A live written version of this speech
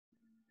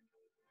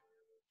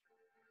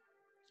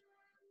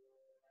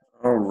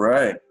All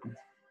right.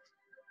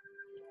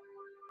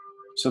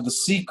 So the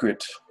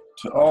secret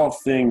to all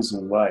things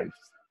in life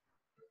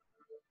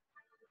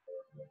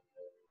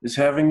is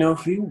having no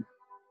fear.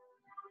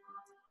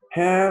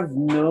 Have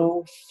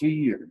no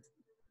fear.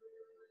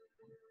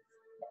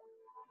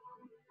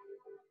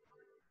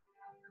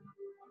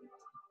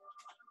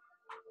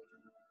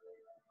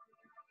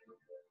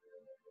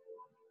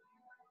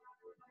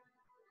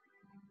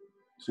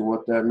 So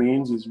what that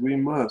means is we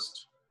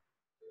must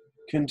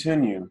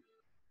continue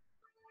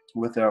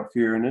without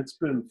fear. And it's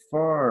been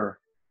far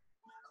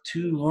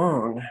too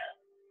long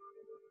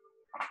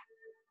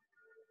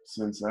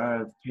since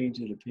I've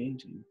painted a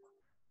painting.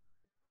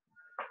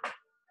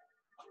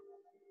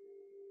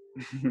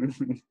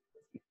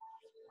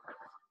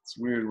 It's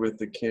weird with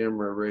the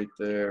camera right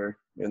there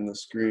and the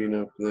screen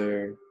up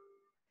there,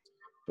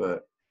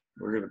 but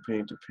we're gonna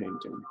paint a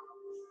painting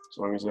as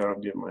long as I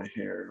don't get my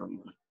hair on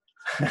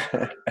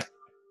the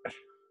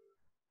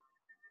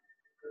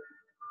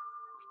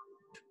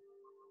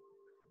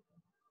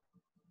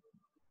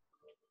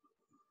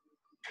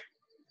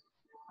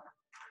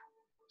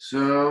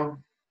So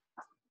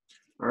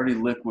I already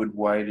liquid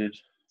whited.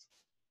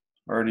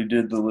 Already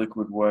did the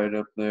liquid white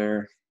up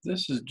there.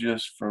 This is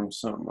just from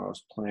something I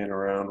was playing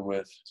around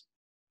with.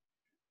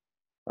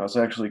 I was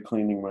actually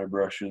cleaning my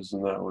brushes,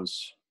 and that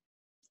was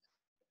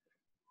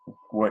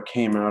what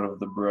came out of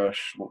the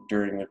brush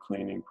during the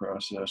cleaning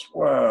process.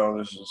 Wow,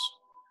 this is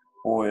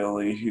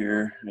oily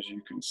here, as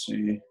you can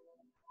see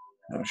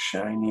how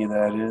shiny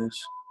that is.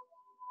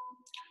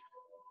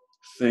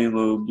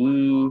 Phthalo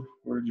blue,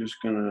 we're just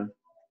gonna,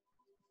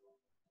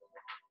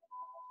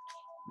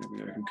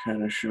 maybe I can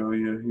kind of show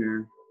you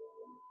here.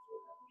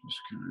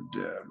 Just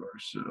gonna dab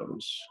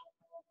ourselves.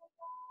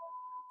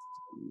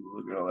 Ooh,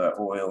 look at all that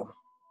oil.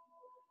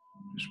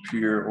 Just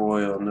pure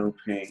oil, no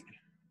paint.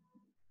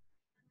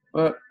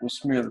 But we'll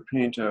smear the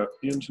paint out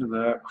into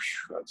that.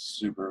 Whew, that's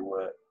super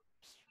wet.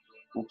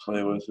 We'll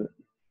play with it.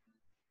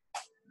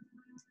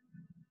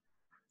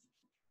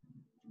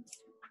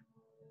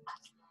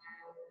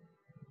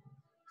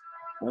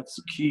 That's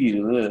the key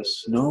to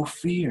this. No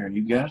fear.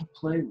 You gotta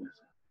play with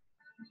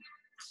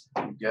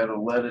it. You gotta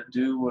let it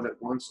do what it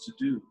wants to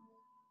do.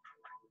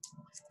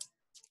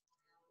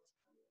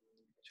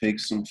 Take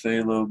some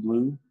phthalo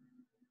blue.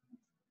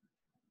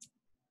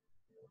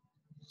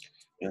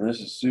 And this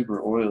is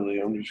super oily.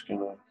 I'm just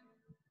gonna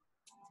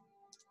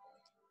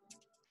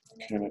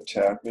kind of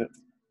tap it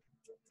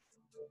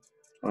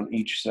on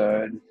each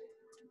side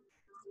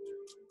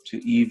to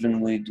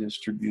evenly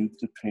distribute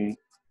the paint.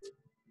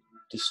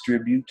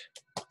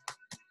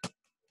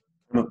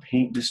 I'm a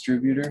paint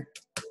distributor.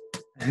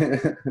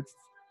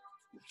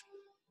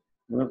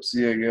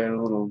 Oopsie, I got a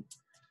little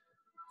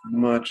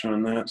much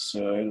on that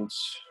side.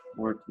 Let's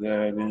work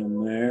that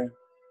in there.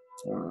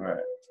 All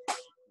right,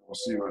 we'll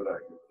see where that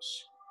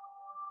goes.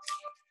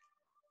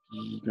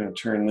 I'm gonna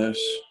turn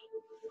this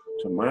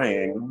to my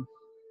angle.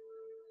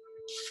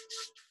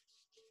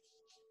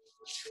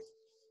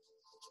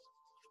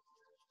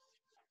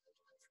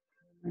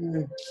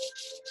 Not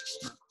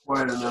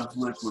quite enough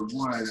liquid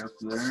white up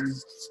there,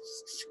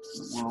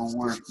 but we'll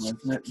work with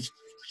it.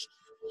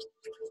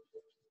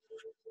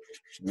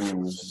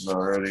 This is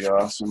already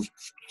awesome.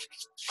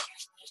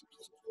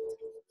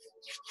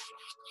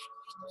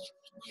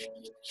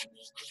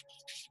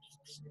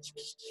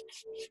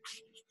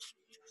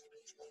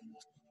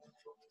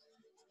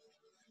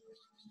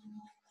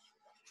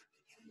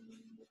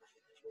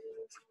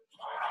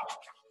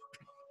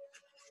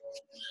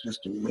 It's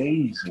just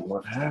amazing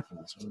what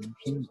happens when you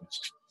do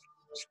this.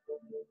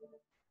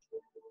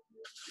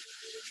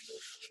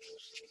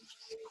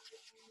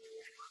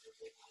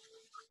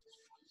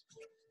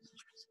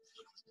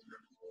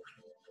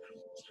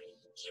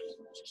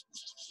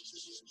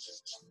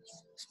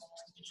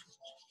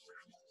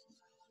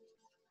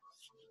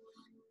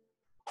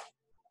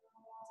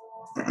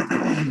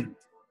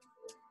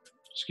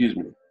 Excuse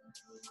me.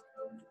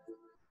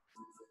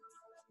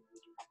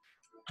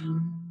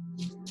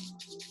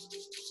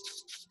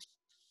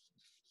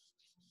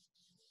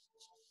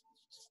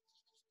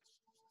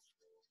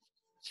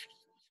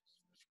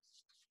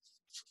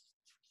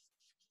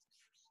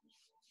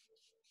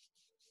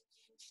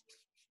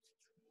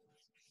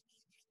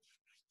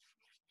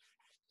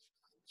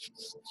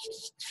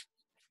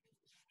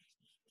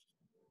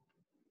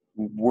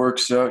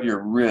 Works out your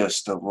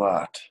wrist a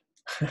lot.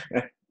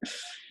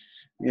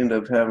 You end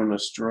up having a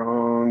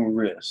strong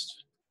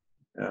wrist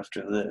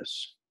after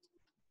this.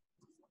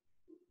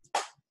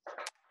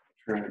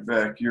 Turn it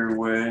back your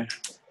way.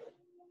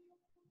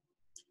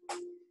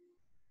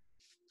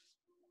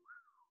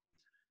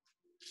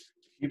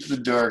 Keep the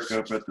dark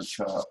up at the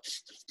top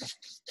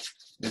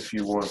if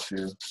you want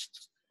to.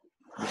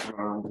 That's what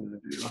I'm going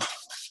to do.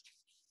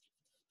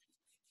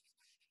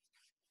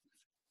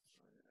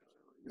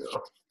 There we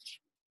go.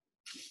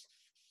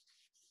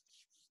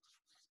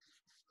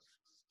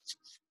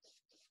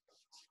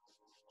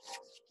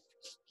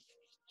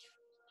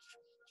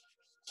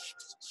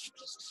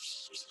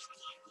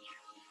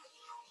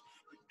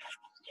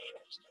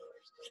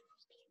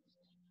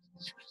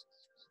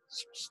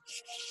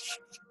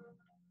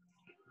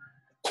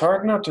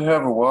 hard not to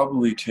have a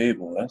wobbly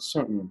table. That's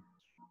something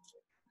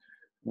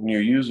when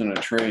you're using a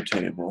tray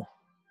table.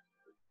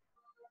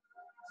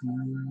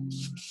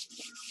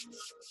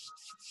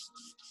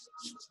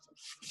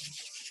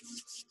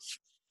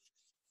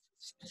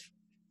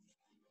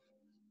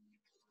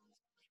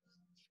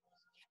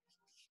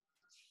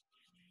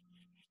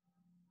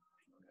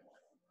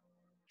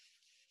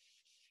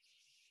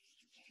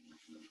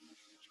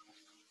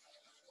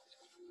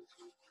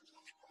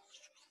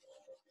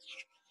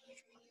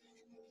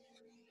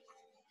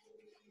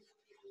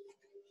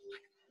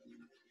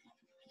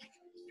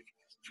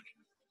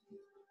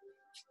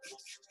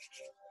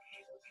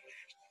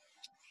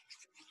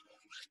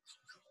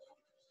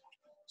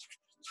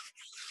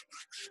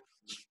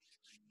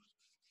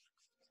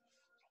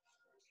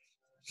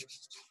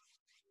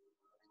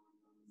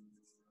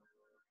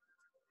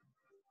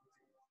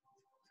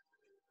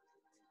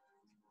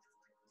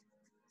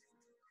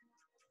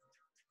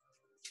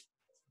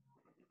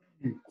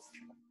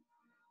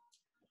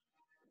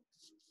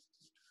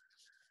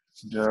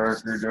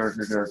 Darker,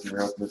 darker,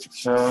 darker up at the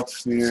top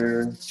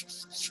here.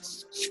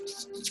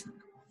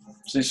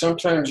 See,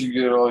 sometimes you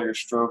get all your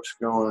strokes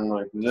going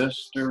like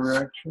this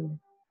direction.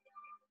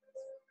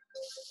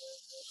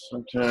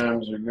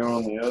 Sometimes they're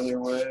going the other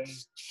way.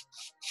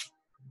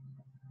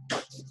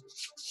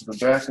 The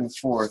back and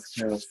forth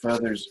kind of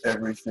feathers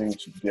everything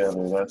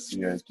together. That's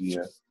the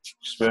idea,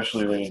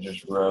 especially when you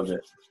just rub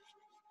it.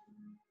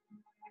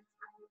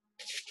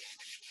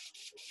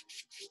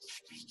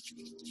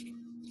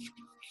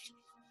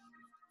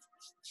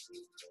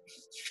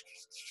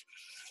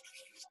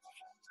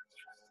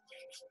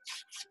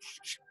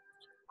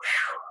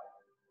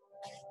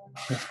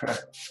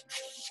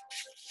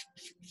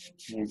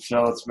 You can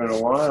tell it's been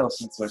a while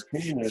since I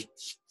painted.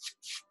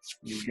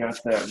 You got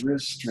that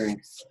wrist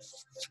strength.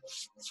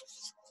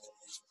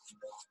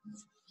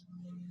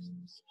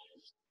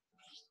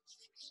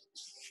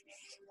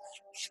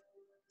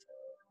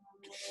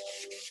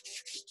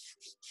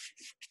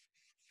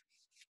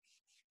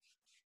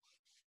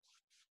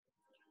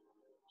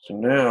 So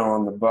now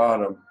on the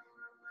bottom,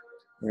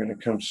 we're going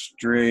to come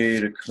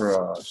straight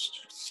across.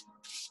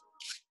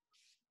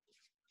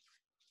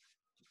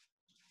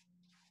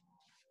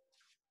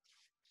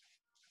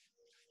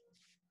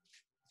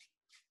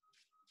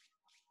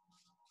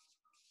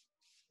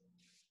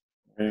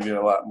 We're going to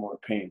get a lot more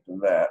paint than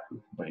that,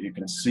 but you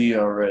can see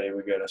already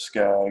we got a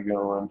sky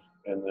going,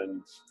 and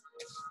then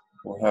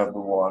we'll have the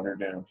water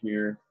down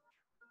here.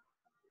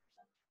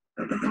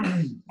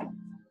 And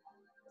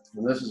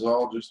this is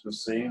all just the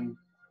same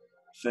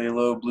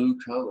phthalo blue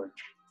color.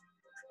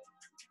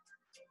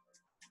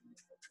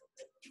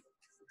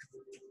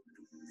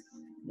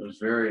 It was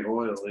very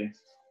oily,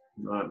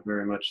 not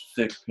very much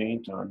thick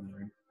paint on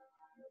there,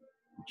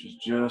 which is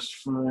just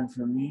fine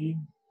for me.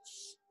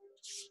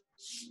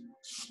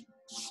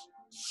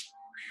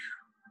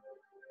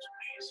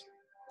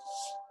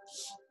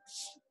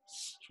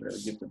 Try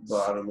to get the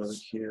bottom of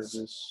the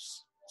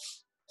canvas,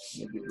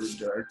 make it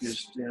the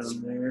darkest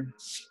down there.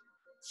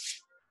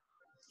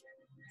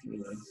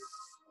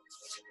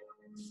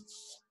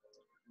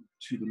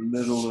 To the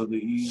middle of the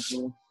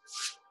easel.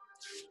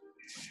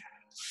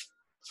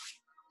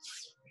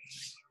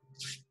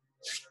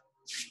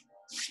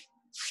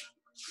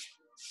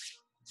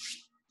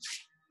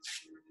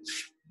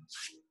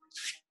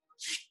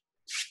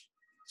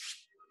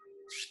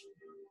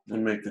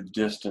 And make the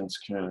distance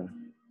kind of,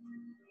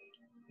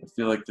 I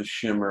feel like the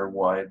shimmer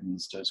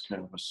widens, does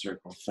kind of a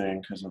circle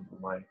thing because of the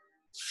light.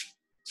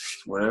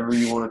 Whatever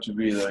you want it to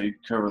be though, you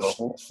can cover the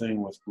whole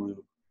thing with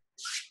blue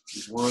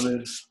if you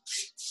wanted.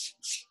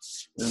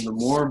 And the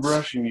more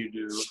brushing you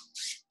do,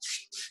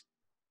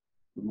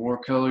 the more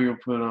color you'll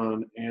put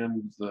on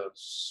and the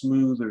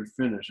smoother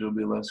finish. It'll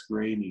be less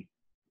grainy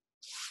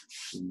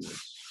than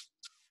this.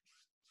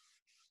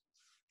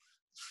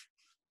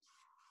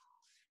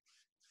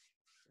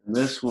 And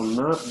this will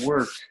not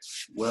work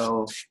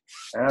well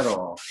at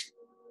all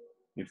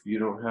if you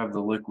don't have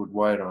the liquid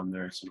white on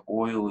there. It's an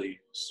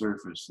oily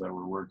surface that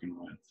we're working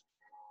with.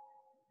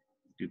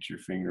 Get your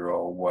finger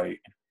all white.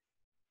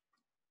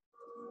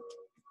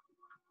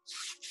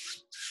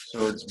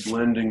 So it's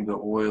blending the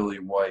oily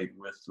white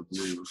with the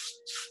blue,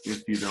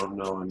 if you don't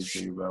know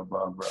anything about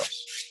Bob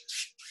Ross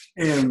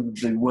and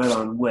the wet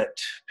on wet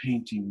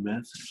painting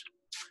method.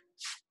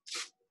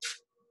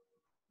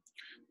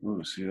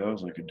 Ooh, see, that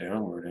was like a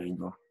downward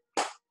angle.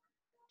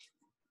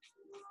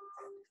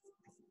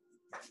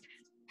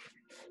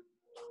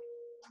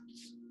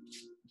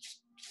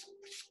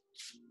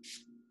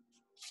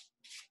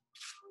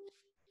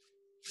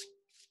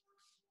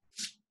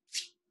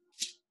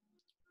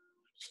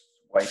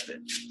 Wipe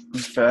it. The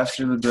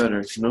faster the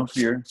better. No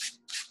fear.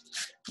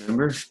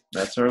 Remember,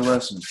 that's our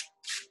lesson.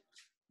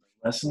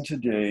 The lesson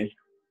today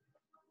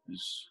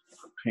is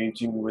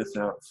painting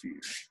without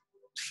fear.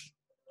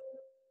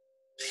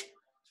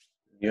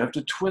 You have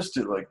to twist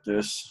it like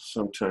this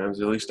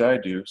sometimes, at least I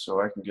do, so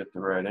I can get the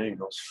right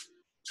angles.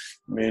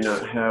 You may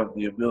not have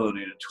the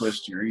ability to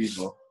twist your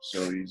easel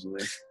so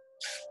easily.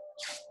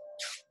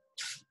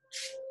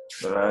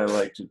 but I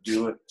like to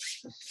do it.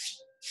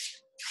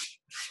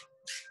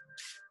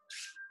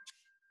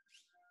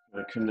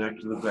 I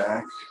connect the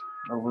back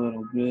a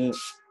little bit.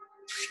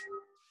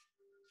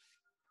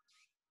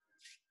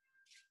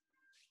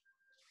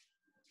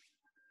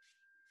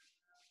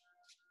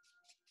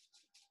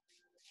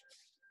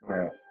 All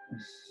right.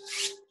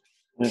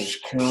 And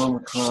just comb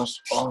across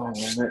all of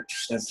it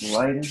as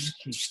light as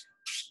you can.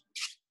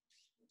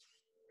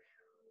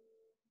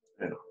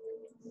 Yeah.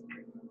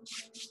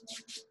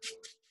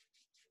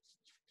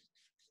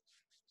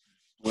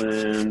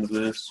 Blend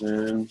this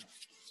in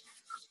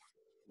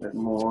a bit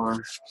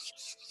more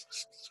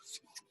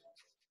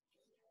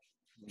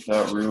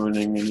without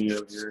ruining any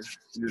of your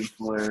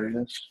beautiful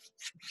areas.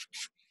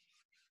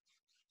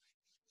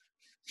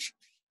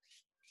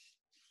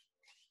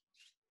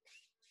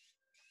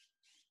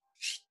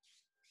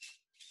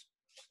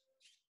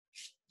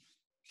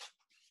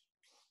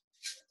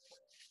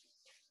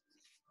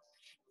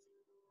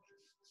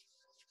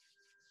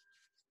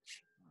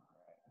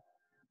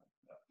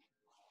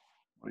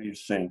 What do you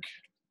think?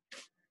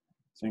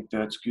 Think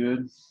that's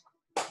good?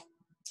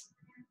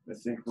 I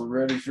think we're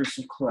ready for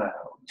some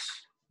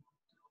clouds.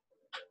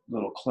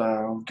 Little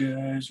cloud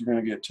guys. We're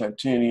gonna get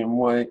titanium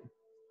white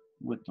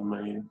with the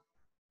man.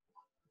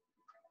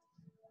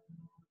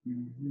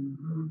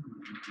 And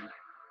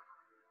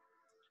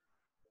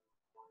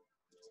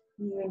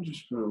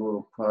just put a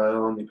little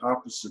pile on the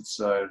opposite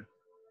side.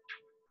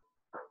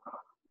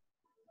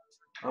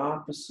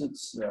 Opposite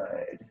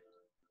side.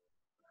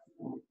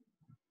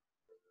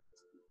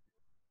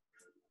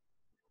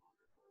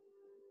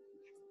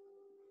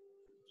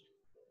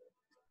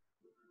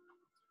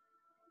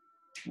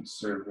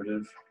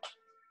 Conservative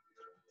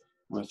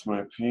with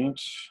my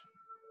paint.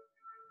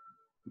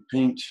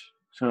 Paint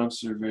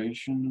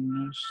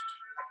conservationist.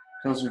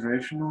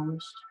 Conservationalist?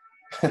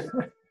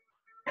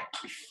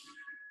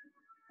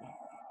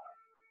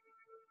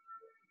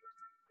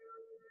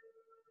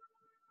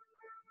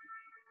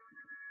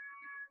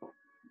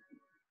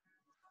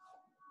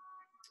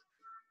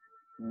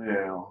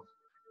 Now,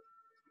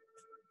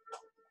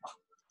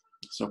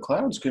 so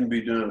clouds can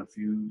be done a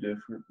few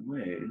different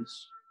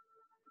ways,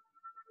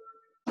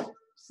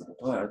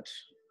 but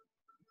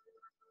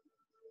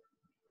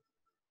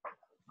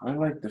I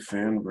like the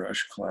fan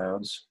brush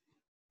clouds.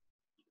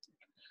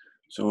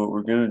 So what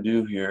we're going to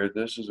do here,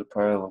 this is a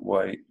pile of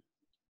white.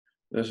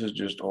 This is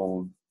just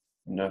old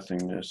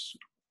nothingness.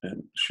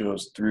 It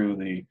shows through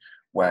the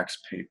wax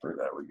paper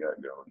that we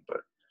got going.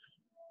 But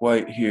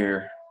white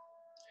here,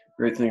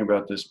 great thing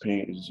about this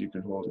paint is you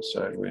can hold it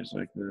sideways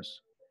like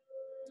this.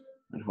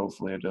 And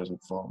hopefully it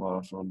doesn't fall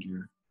off onto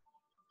your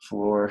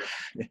floor.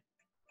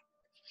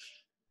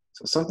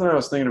 So something I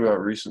was thinking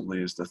about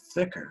recently is the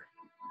thicker.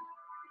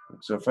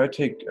 So if I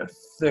take a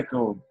thick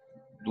old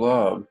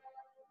blob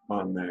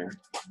on there,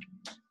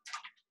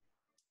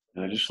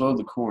 and I just load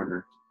the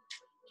corner,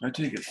 if I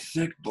take a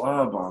thick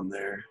blob on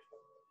there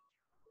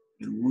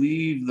and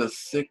leave the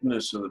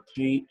thickness of the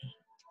paint,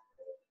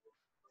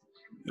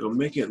 it'll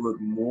make it look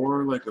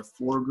more like a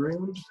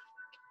foreground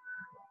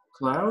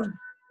cloud.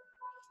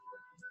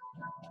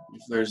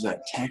 If there's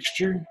that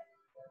texture,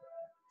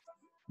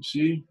 you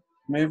see,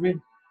 maybe?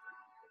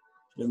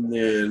 And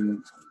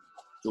then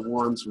the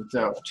ones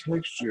without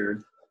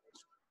texture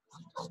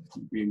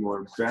would be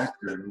more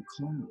background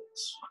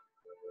clouds.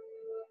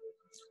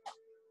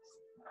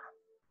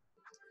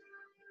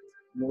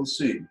 We'll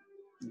see.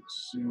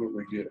 Let's see what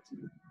we get.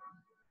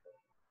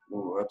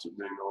 Oh, that's a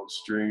big old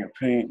string of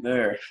paint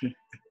there.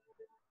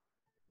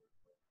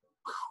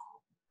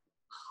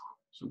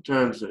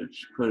 Sometimes I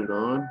just put it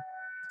on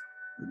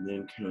and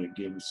then kind of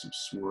give it some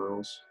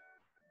swirls.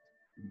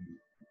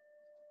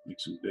 Make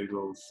some big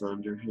old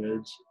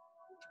thunderheads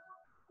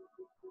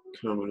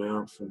coming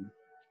out from,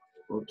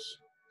 whoops,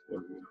 there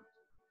we go.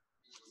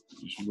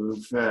 Just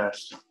move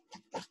fast.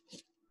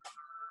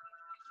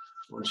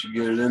 Once you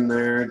get it in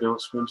there,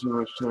 don't spend too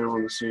much time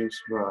on the same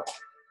spot.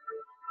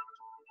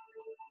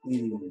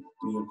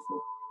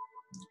 Beautiful.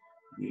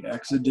 The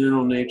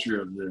accidental nature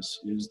of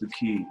this is the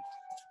key.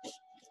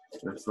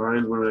 I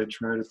find when I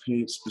try to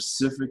paint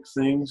specific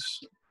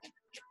things,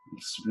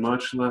 it's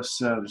much less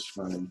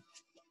satisfying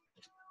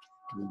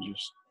than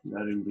just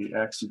letting the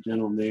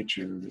accidental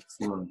nature of it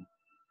flow.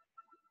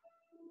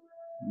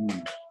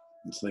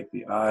 It's like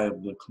the eye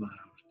of the cloud.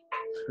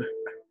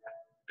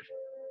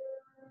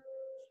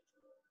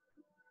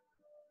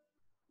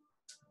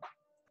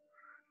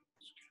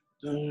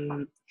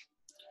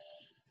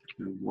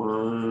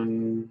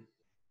 One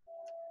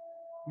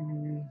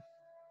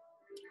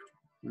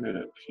right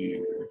up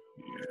here.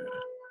 Yeah.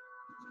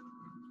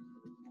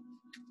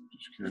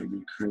 Just kind of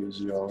be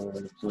crazy all over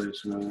the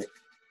place with it.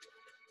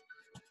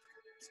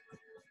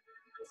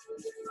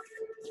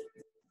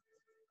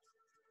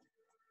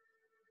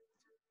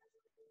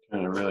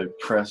 Kind of really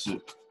press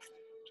it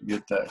to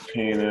get that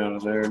paint out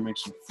of there. Make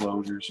some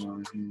floaters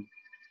on here.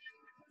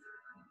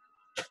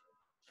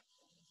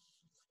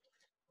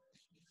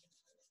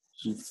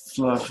 Some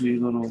fluffy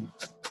little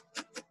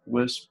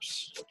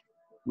wisps,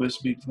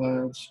 wispy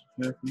clouds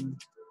happening.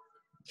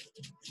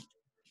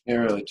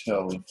 Can't really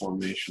tell the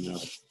formation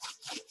of it,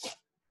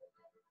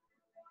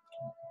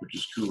 which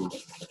is cool.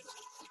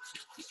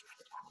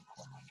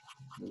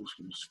 I'm just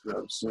going to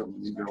scrub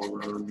something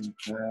going on with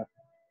that.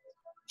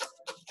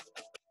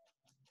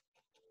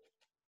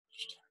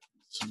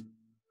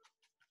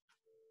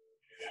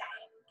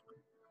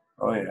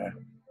 Oh yeah.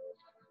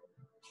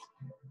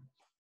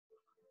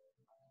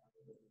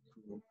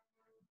 Cool.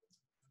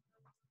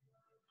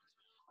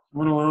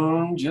 Went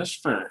along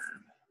just fine.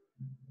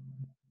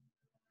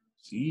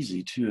 It's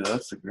easy too.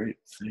 That's the great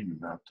thing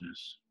about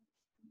this.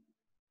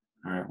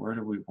 All right, where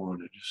do we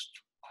want it? Just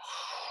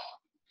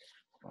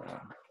yeah.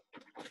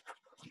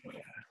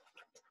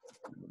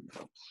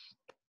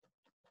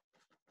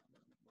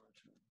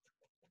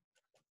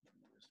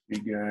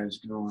 You guys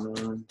going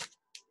on.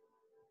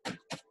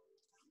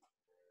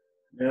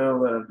 Now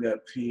that I've got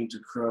paint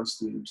across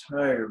the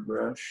entire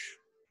brush,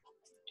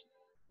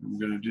 I'm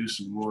going to do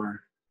some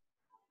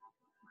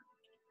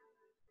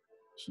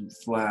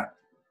flat.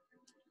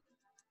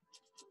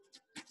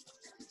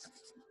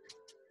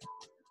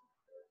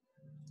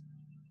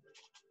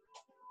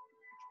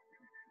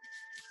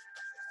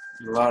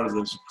 A lot of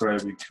this will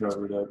probably be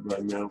covered up by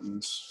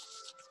mountains,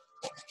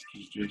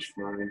 which is just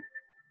fine.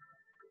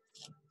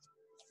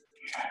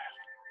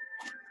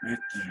 Right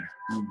there.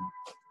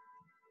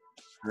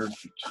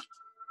 Perfect.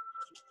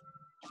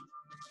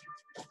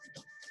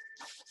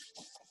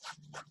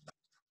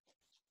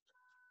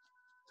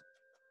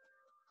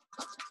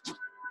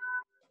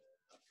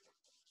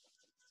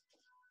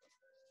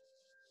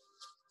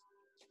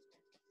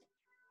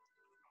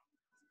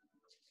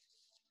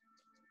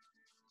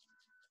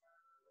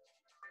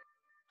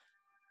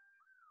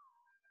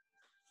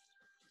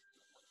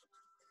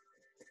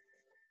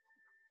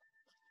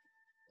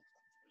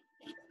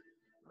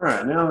 All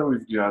right, now that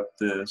we've got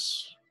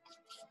this,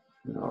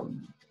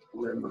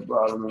 blend the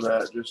bottom of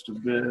that just a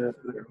bit.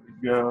 There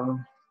we go.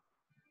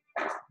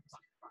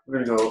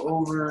 We're going to go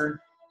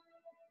over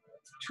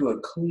to a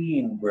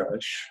clean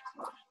brush,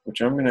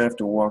 which I'm going to have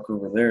to walk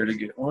over there to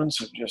get on,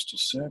 so just a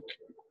sec.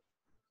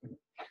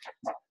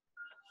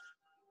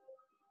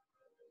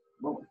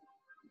 Oh.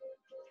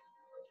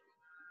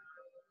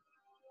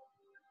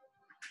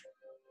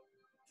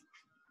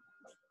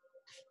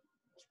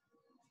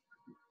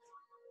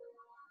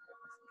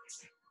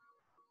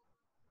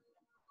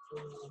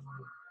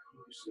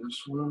 Use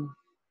this one.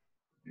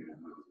 Yeah,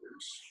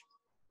 there's.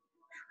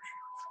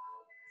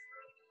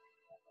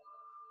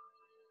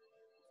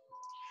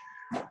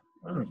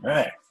 All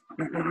right.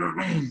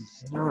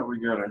 Now that we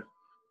got a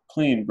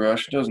clean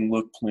brush, it doesn't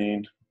look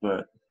clean,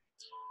 but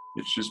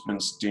it's just been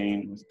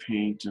stained with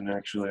paint, and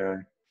actually I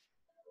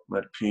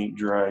let paint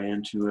dry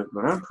into it.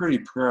 But I'm pretty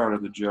proud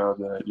of the job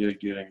that I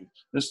did getting it.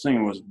 This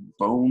thing was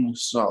bone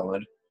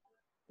solid,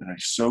 and I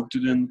soaked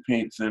it in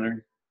paint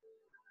thinner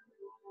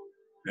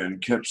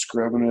and kept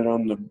scrubbing it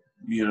on the,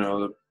 the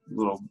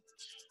little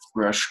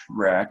brush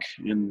rack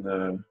in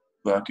the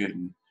bucket,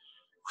 and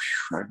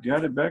whew, I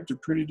got it back to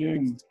pretty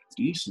dang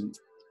decent.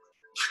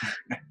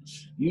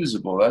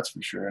 Usable, that's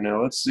for sure.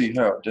 Now let's see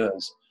how it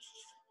does.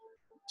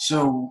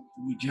 So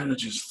we gotta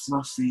just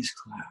fluff these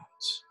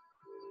clouds.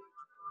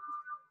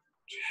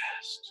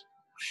 Just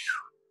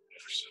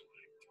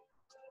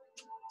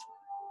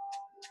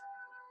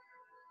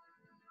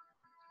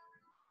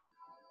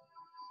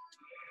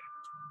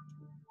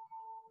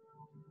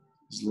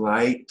as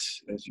light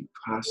as you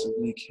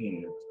possibly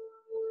can.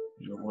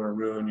 You don't want to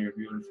ruin your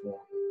beautiful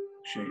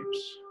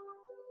shapes.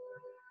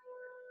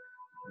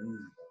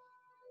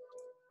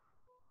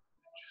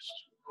 Just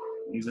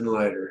even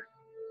lighter.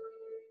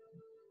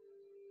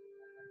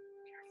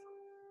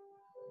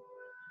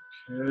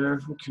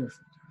 Careful,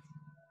 careful.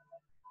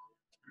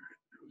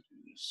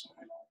 This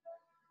side.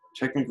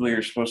 Technically,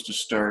 you're supposed to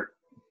start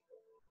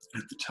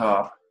at the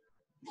top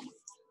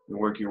and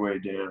work your way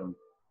down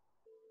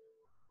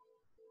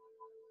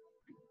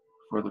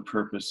for the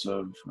purpose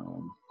of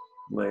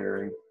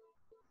layering,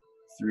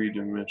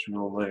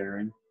 three-dimensional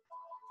layering.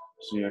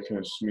 See, I kind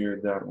of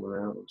smeared that one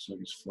out. Looks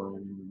like it's flying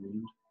in the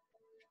wind.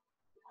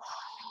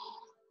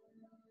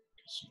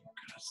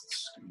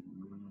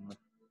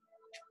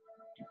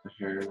 Get the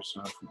hairs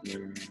off of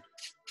there.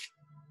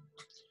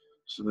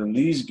 So then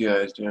these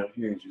guys down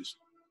here just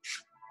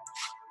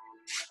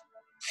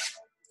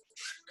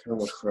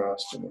come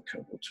across them a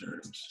couple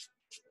times.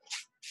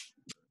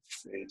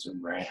 Fades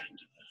them right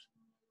into the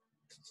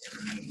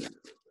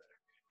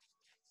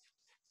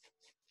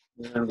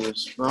and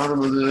this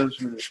bottom of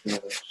this, we're just going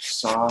to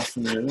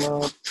soften it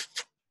up.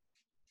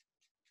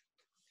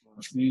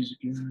 These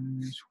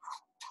guys,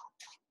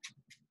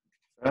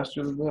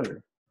 faster the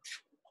better.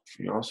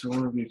 You also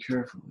want to be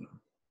careful though.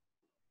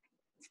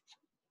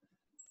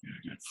 Get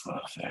a good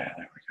fluff there.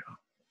 There we go.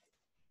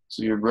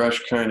 So your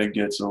brush kind of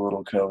gets a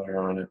little color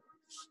on it.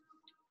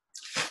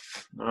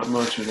 Not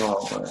much at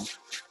all, though.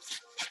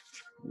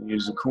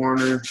 Use the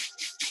corner,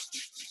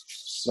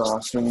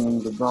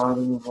 soften the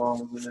bottom of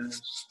all of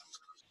this.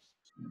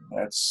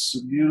 That's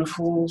a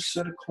beautiful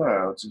set of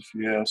clouds, if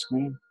you ask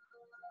me.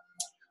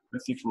 I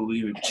think we'll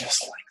leave it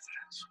just like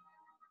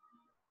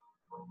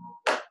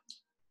that.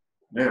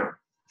 Now,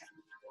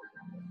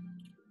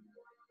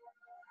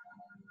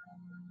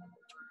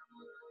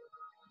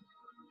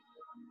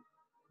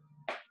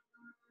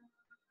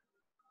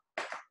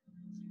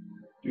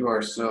 do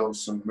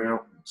ourselves some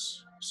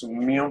mountains.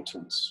 Some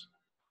mountains.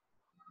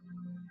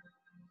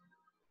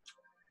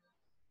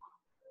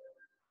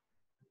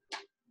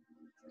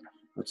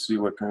 Let's see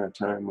what kind of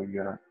time we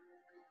got.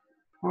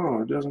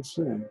 Oh, it doesn't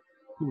say.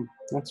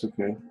 That's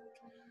okay.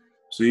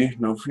 See,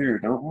 no fear,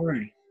 don't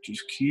worry.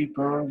 Just keep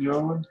on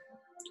going.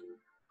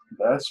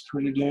 That's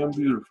pretty damn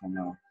beautiful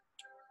now.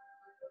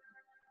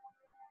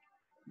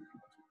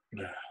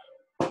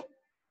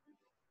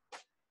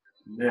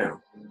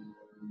 Now,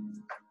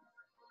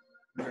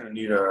 we're going to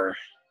need our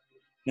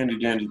handy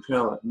dandy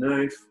palette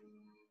knife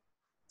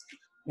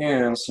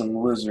and some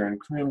alizarin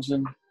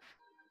crimson.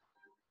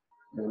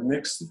 We're going to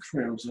mix the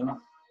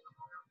crimson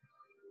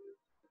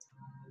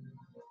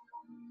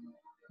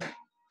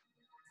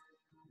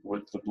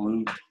with the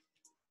blue.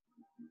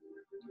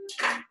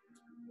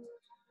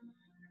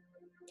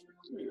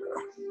 Yeah.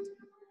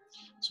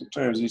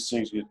 Sometimes these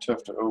things get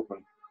tough to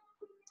open.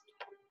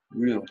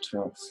 Real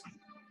tough.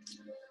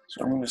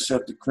 So I'm going to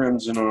set the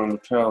crimson on the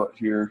palette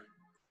here,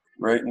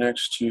 right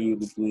next to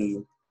the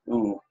blue.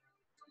 Ooh,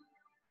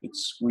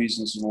 it's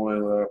squeezing some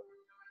oil out.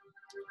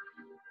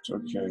 It's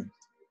okay.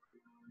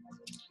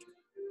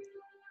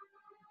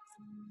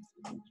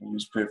 You can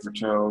use paper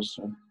towels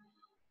to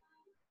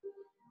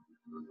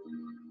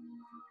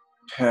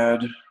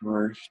pad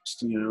or,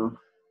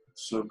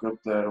 soak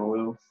up that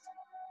oil.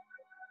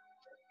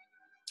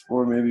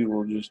 Or maybe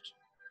we'll just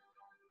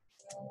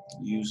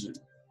use it.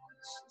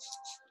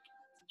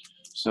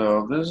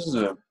 So this is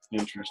a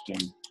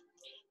interesting.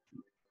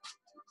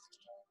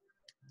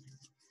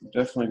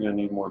 Definitely gonna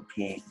need more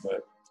paint,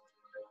 but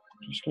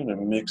I'm just gonna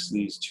mix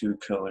these two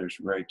colors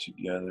right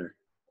together.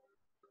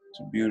 It's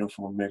a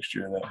beautiful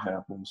mixture that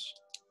happens.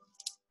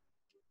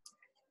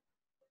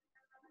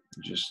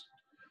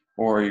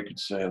 Or you could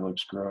say it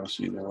looks gross,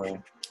 either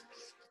way.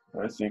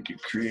 I think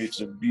it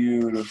creates a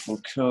beautiful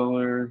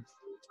color.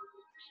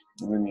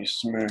 And then you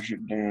smash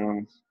it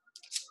down,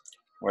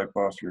 wipe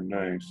off your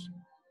knife,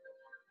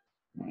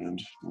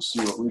 and we'll see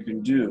what we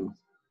can do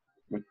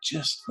with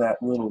just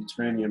that little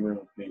tiny amount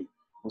of paint.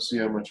 We'll see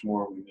how much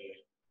more we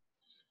need.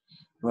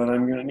 But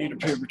I'm gonna need a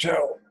paper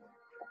towel.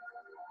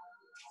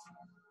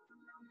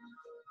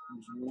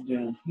 There's one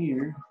down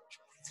here.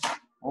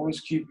 Always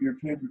keep your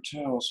paper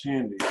towels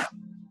handy.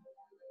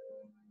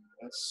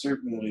 That's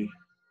certainly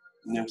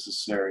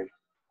necessary.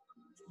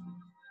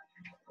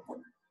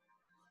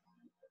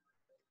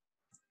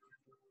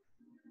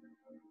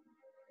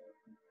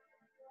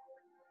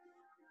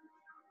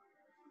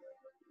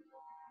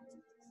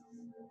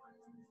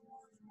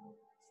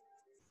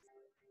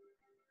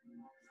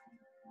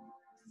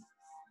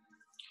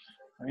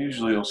 I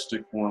usually will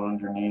stick one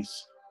underneath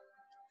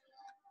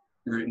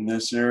right in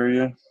this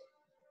area,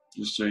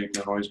 just so you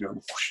can always go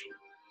whoosh,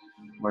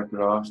 wipe it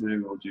off.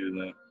 Maybe we'll do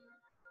that.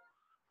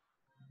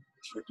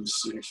 So I can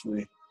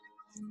safely.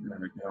 There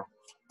we go.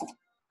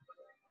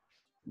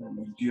 There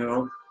we go.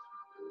 All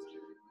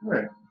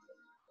right.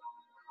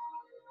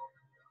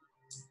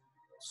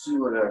 Let's see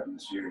what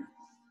happens here.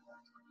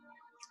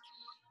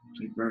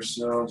 Take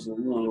ourselves a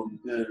little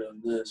bit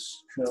of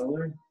this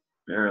color,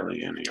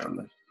 barely any on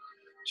the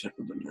tip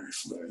of the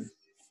knife there.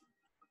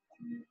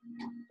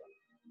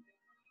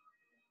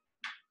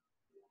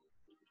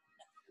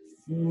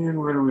 And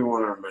where do we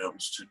want our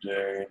mountains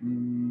today?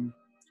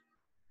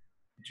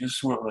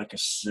 Just want like a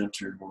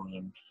centered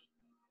one.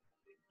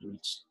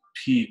 Its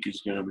peak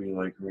is going to be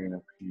like right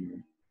up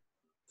here.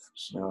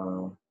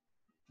 So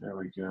there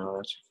we go.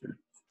 That's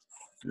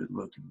a good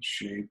looking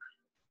shape.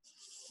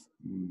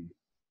 And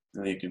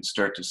you can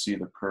start to see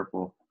the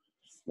purple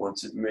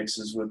once it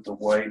mixes with the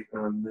white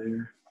on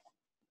there.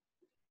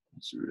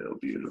 It's real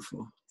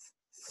beautiful.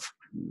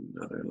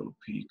 Another little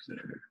peak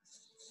there.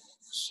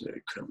 So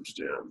it comes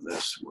down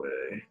this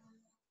way.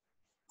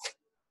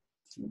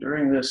 And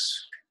during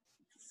this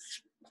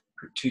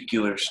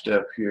particular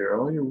step here,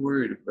 all you're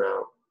worried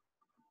about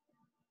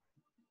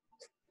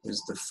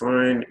is the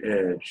fine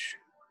edge.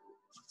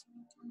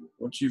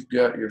 Once you've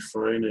got your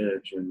fine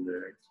edge in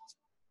there,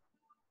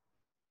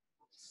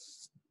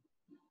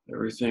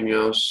 everything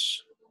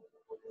else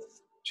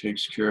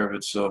takes care of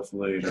itself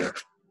later.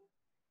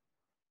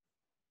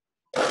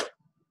 Get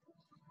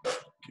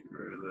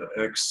rid of the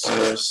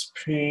excess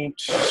paint,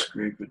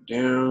 scrape it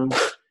down.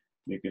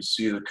 You can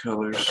see the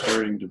colors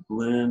starting to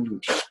blend,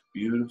 which is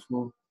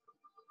beautiful.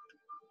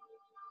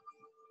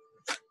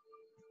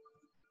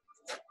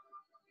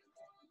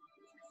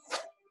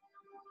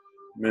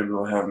 Maybe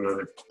we'll have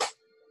another,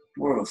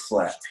 more of a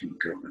flat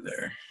peak over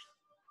there.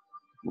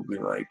 We'll be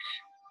like,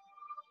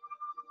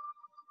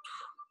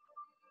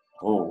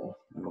 oh,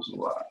 that was a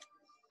lot.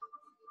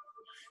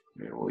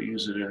 Yeah, we'll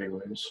use it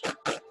anyways.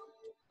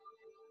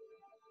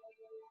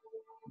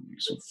 Give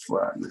some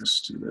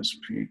flatness to this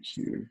peak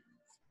here.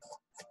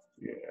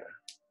 Yeah.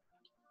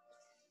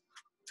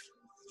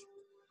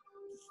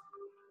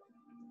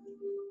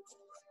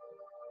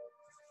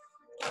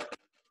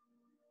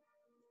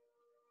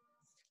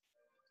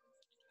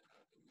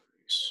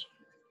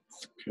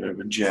 Kind of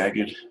a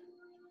jagged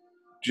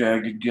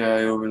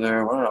guy over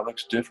there. Wow, it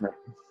looks different.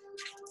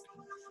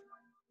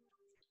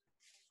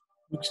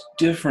 Looks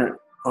different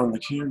on the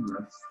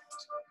camera.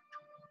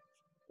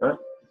 But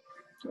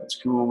that's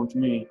cool with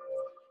me.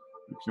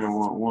 I kind of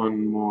want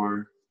one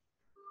more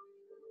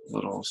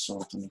little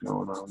something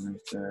going on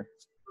right there.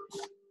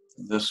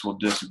 This will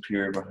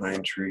disappear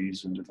behind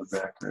trees into the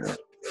background.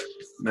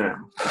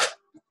 Now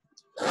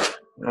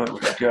that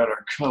we've got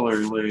our color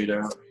laid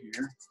out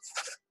here,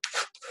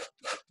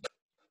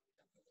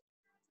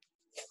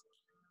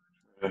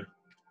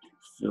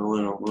 fill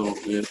in a little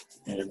bit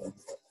in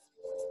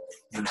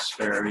this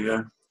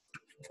area.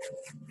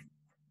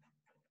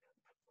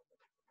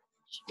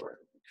 That's where it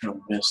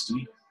becomes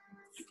misty.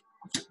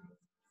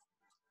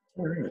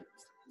 All right.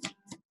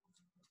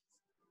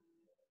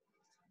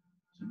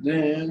 So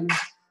then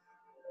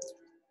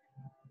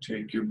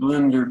take your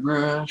blender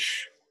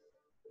brush.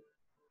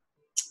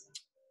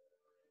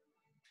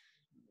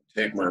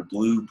 Take my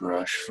blue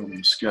brush from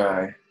the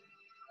sky.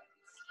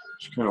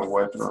 Just kind of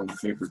wipe it on the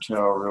paper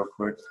towel real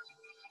quick.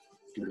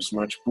 Get as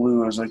much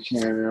blue as I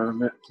can out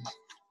of it.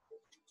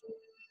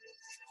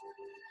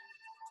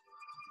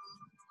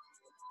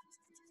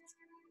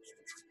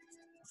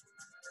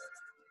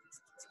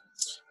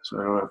 So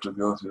I don't have to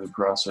go through the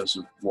process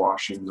of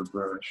washing the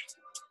brush.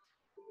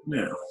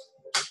 Now,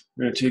 I'm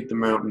going to take the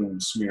mountain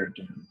and smear it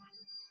down.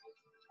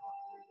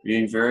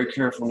 Being very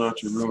careful not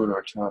to ruin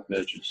our top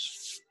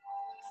edges.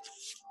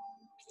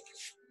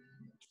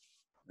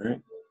 All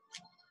right?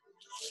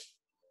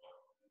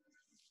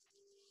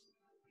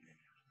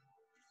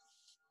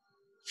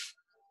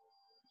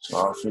 It's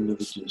off into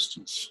the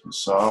distance. And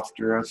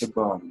softer at the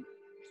bottom.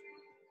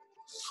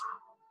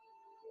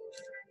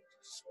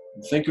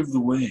 And think of the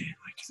way,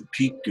 like the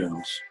peak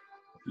goes.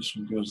 This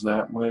one goes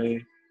that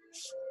way.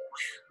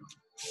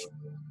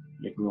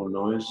 Make little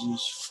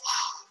noises.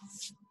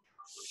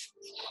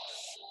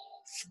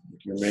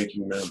 Like you're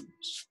making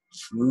mountains.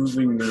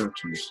 Moving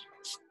mountains.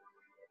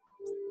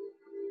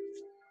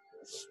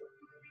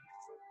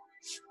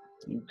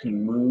 You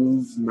can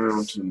move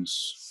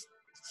mountains.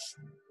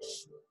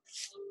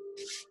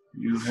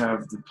 You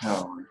have the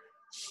power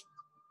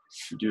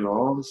to do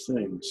all the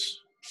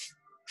things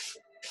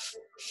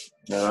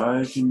that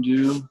I can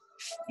do,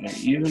 and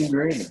even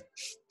greater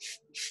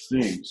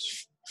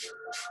things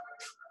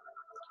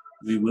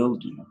we will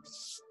do.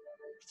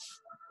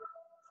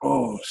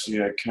 Oh,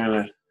 see, I kind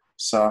of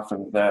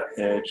softened that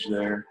edge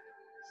there.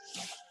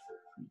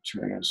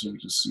 Turn it so you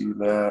can see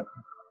that.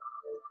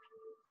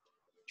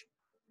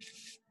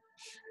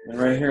 And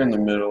right here in the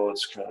middle,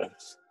 it's kind of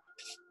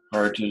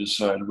hard to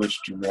decide which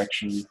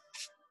direction.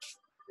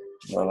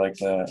 I like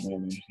that,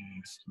 maybe.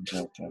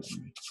 Yeah, that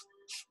way.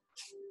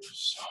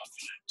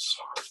 Soft,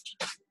 soft.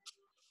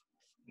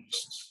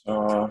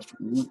 Soft.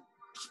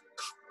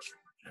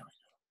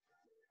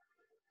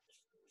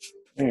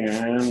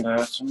 And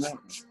that's a mountain.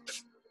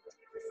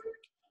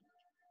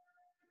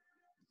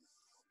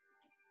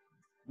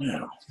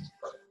 Now,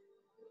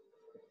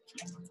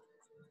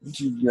 once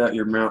you've got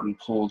your mountain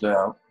pulled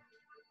out,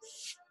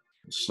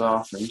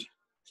 softened,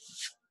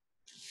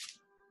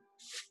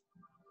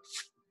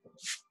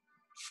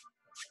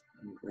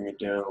 bring it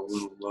down a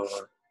little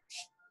lower.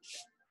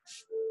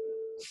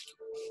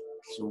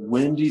 It's a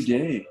windy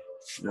day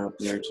out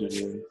there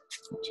today,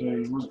 I'll tell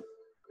you what.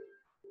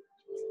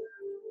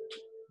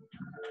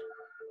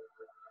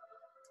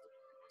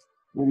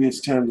 Maybe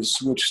it's time to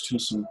switch to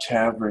some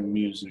tavern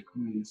music.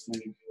 What do you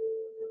think?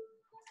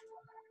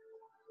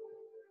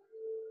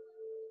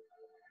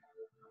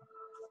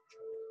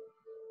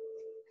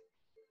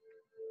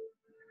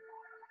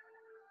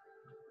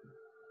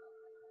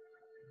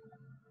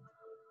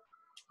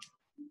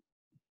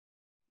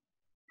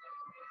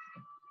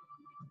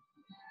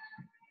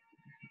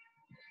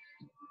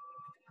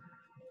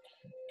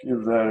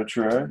 Give that a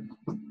try.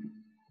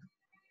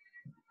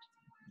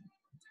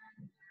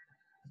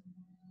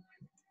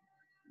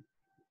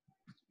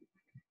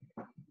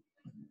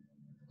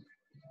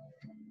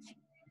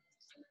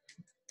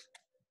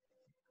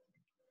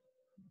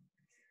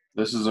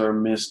 This is our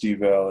Misty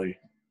Valley.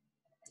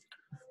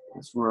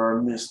 That's where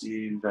our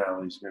Misty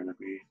Valley is going to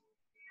be.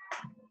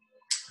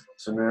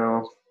 So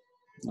now,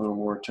 a little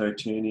more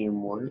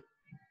titanium white.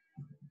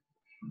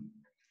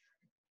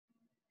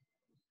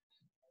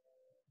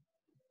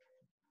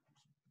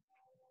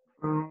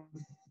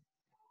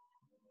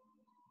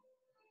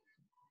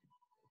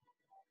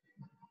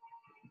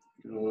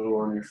 Get a little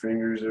on your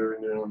fingers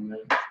every now and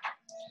then.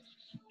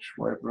 Just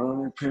wipe it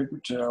on your paper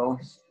towel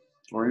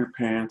or your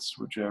pants,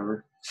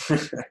 whichever.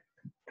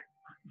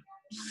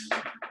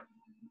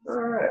 All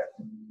right.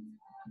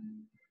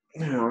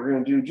 Now we're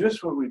going to do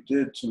just what we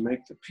did to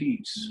make the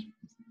piece,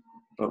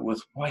 but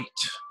with white.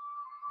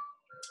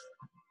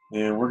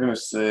 And we're going to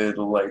say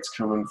the light's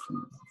coming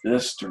from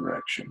this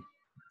direction.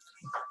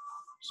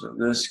 So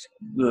this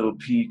little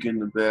peak in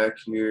the back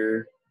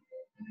here,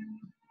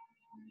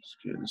 just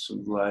getting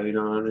some light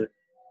on it.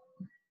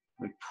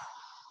 Like,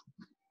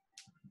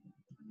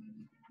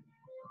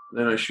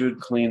 then I should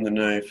clean the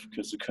knife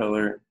because the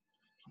color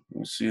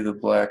You see the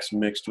black's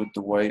mixed with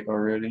the white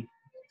already.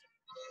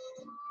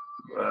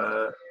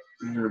 But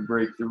I'm gonna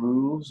break the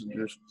rules and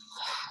just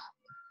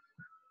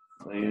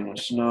lay in the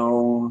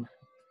snow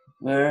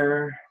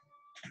there.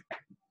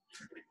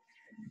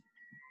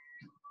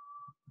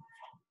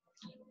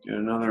 Get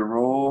another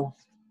roll.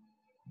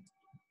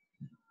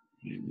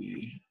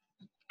 Maybe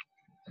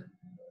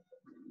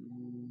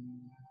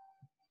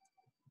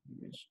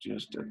it's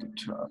just at the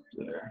top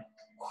there.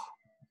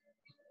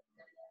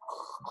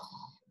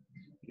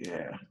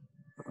 Yeah,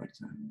 I like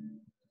that.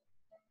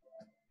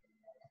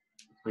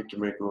 I like to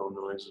make little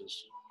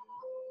noises.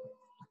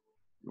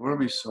 You want to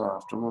be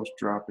soft, almost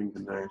dropping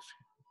the knife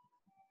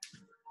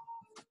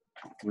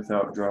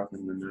without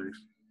dropping the knife.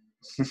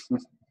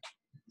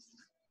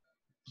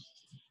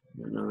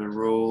 Another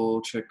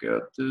roll. Check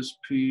out this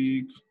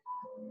peak.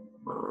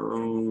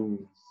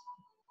 Boom.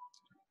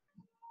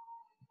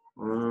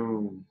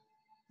 Boom.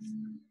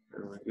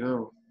 There we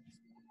go.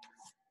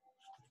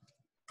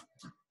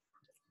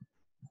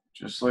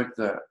 Just like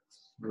that,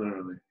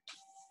 literally.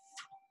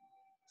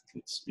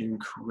 It's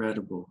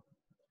incredible.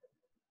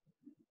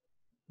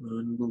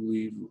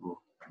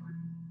 Unbelievable.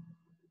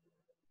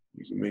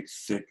 You can make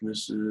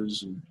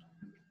thicknesses and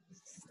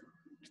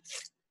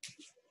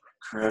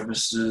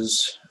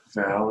crevices,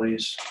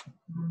 valleys.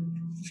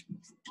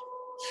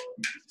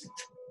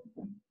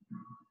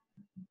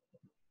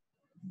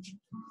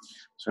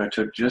 So I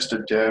took just a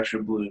dash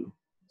of blue,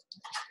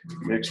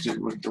 mixed it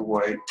with the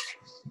white,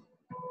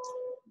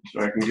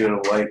 so I can get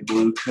a light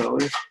blue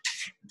color.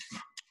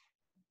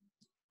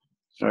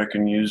 So I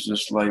can use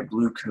this light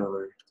blue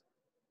color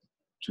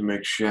to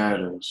make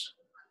shadows.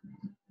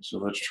 So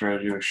let's try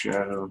to do a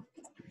shadow.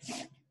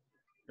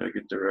 Gotta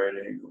get the right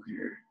angle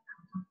here.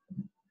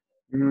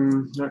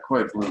 Not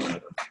quite blue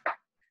enough.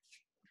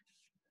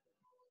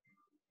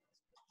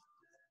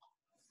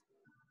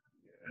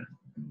 Yeah,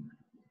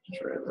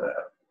 let's try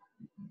that.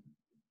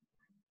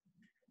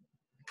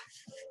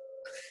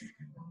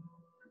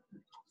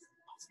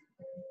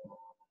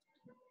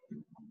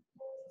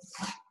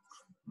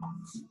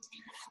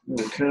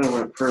 It kind of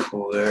went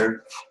purple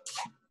there.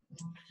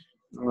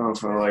 I don't know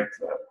if I like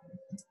that.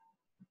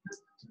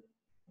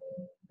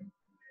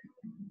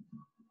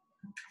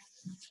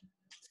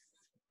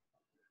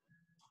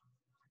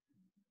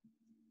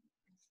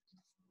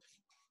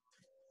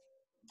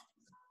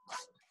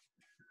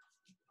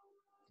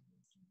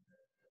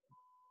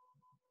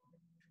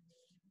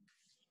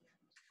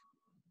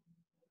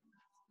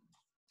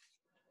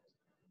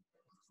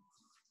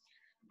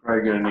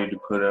 Probably gonna need to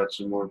put out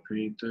some more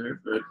paint there,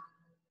 but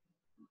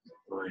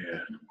oh yeah,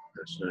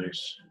 that's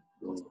nice.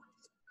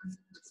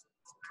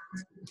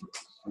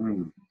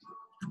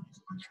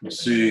 You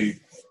see,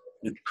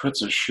 it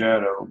puts a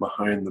shadow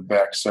behind the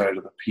back side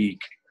of the peak.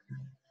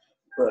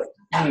 But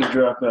I'm gonna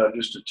drop out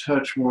just a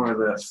touch more of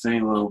that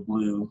phthalo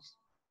blue.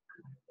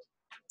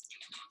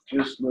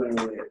 Just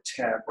literally a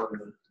tap on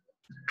the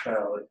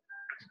palette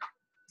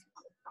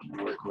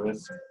to work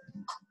with.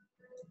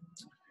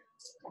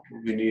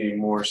 We'll be needing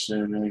more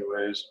soon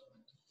anyways.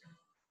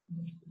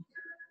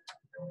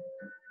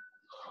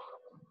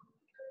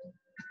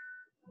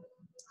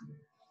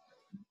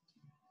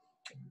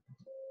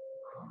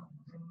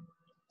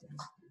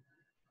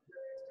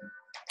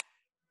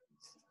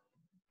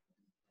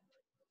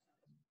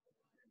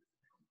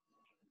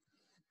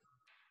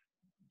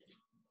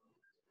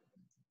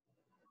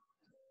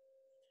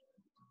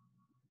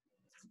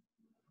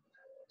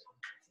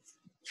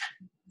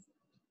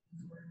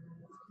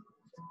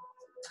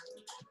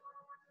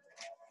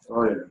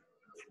 Oh yeah,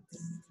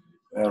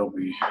 that'll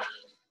be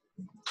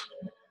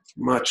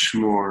much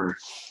more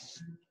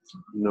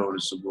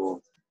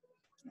noticeable,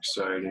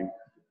 exciting.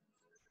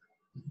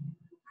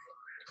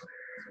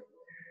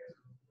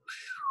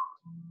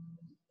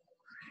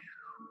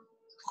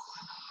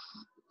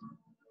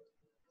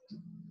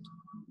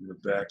 The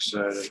back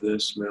side of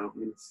this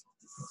mountain.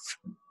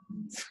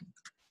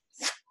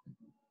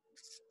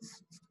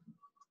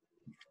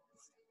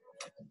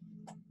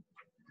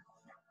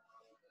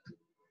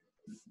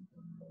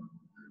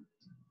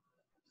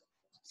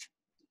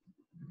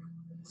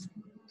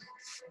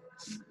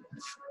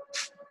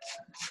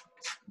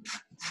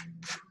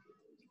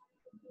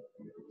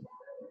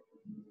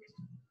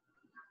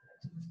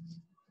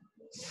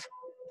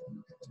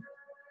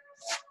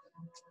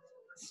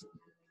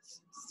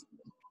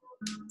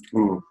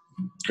 Ooh,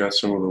 got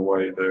some of the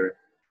white there.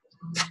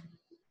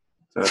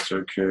 That's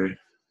okay.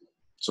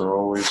 It's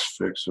always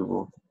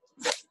fixable.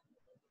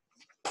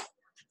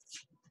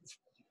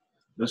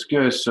 This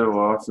guy's so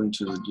off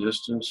into the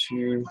distance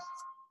here.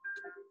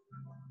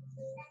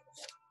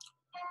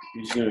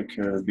 He's gonna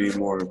kind of be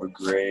more of a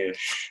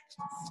grayish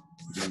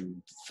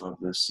of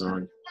this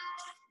song.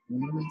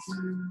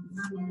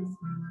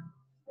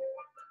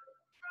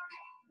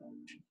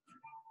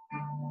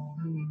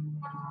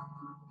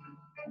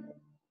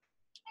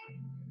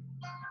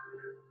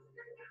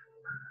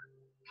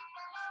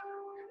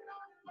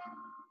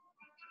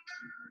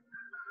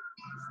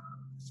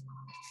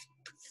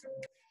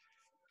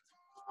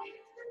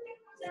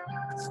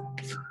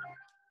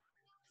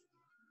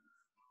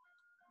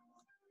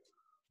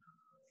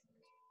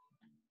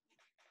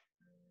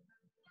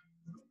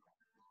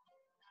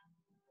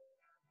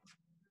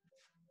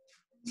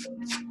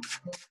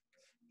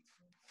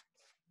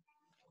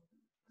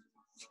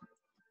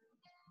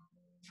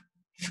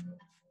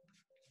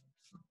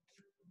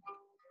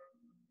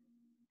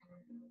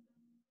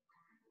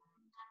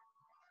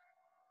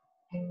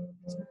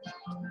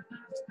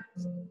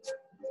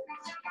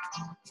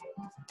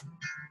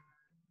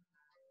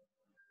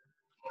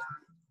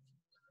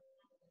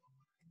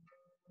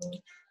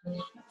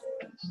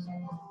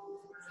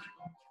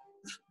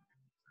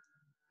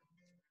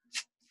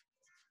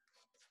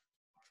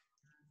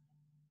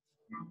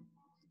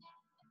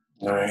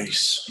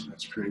 Nice.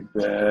 That's pretty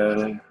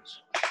bad.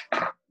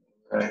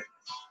 Right.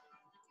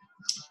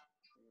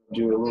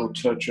 Do a little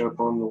touch up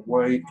on the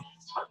white.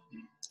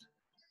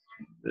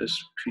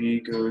 This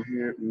peak over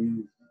here.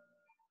 This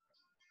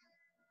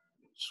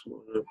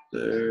one up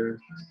there.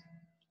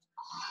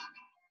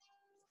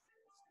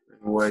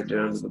 And white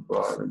down to the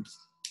bottom.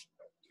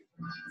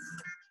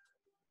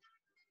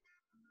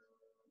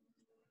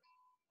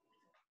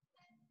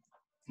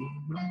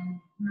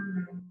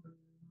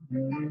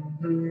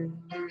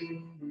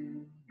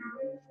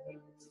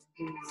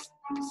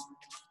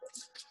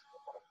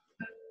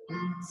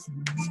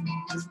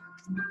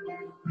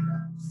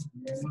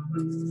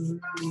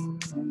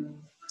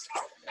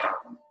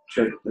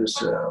 Check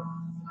this out.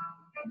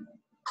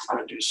 I'm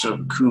gonna do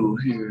something cool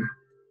here.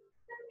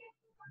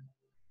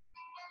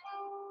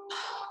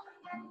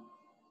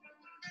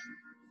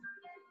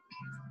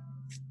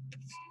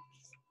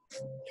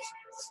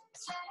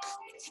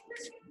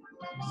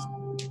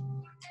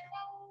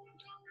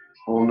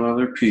 Whole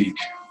nother peak.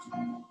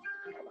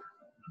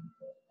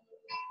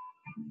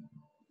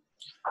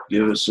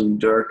 Give it some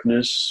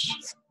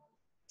darkness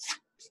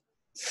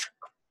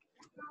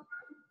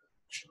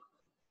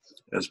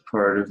as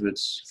part of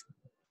its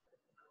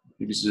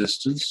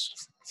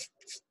existence,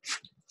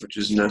 which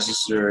is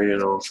necessary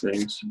in all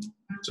things.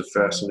 It's a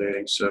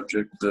fascinating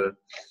subject, the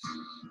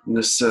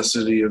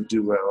necessity of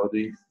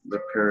duality, the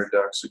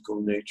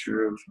paradoxical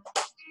nature of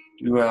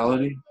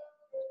duality.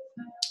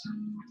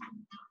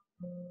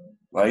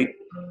 Light,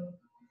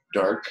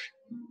 dark,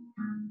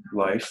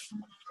 life,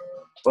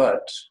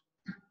 but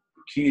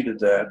the key to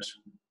that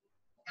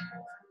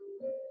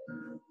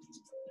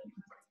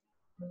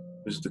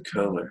is the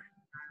color.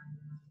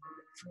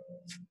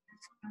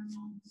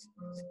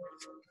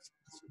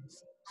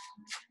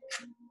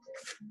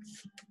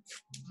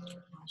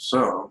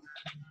 So,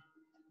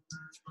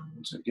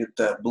 once I get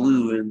that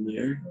blue in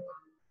there,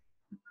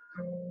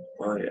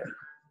 oh yeah,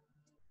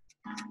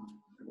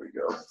 there we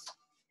go.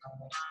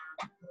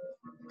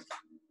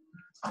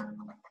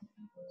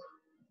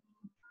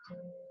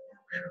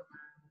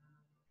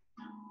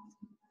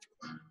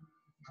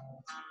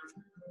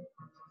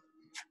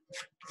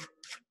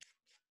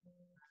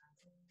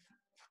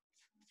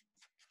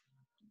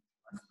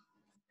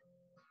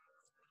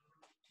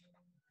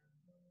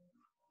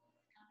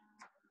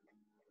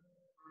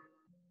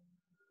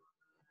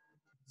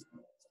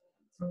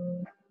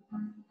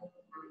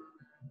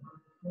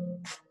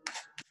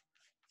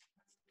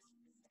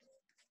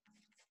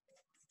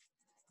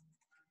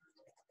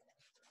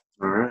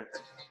 All right.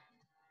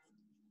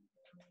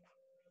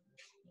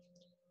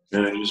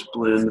 And I just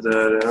blend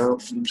that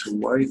out into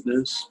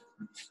whiteness.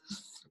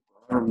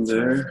 Bottom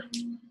there.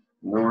 And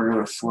then we're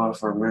going to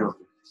fluff our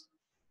mountain.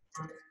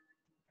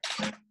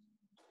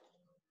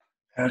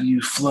 How do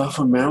you fluff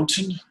a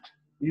mountain,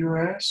 you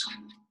ask?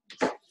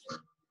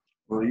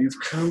 Well,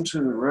 you've come to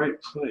the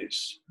right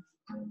place.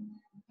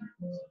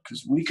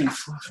 Because we can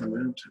fluff a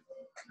mountain.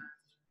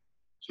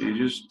 So you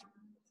just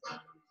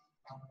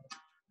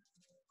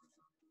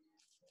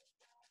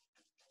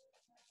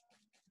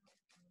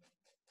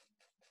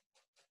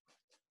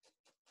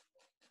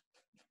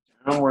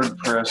downward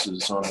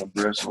presses on the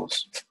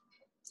bristles.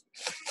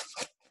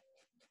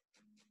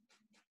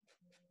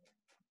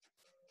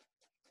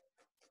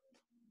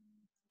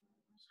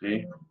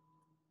 See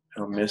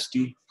how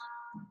misty?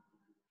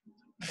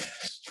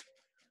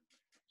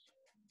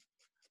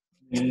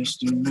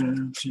 Misty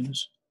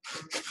mountains.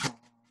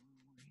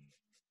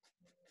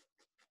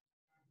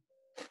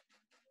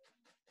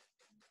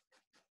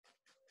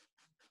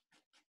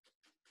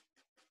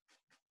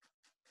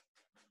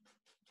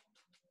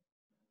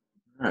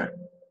 All right.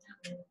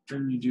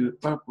 Then you do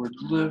upward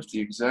lift,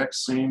 the exact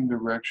same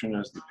direction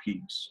as the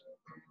peaks.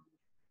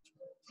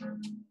 So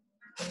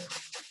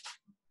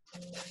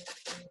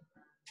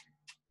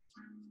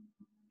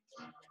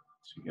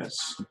you got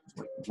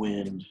like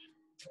wind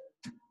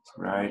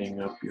riding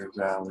up your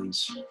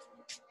valleys.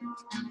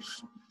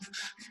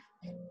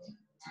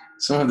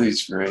 Some of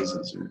these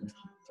phrases are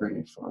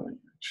pretty funny,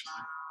 actually.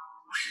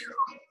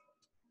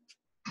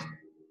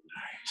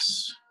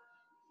 Nice.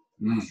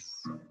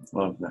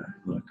 Love that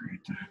look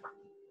right there.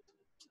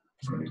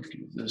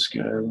 Give this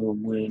guy a little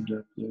wind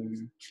up there.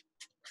 Nice.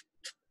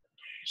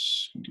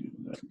 Give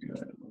that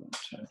guy a little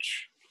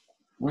touch.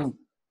 Well,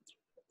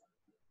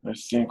 I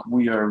think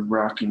we are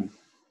rocking.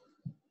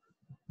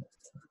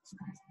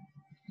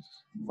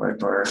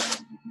 Wipe our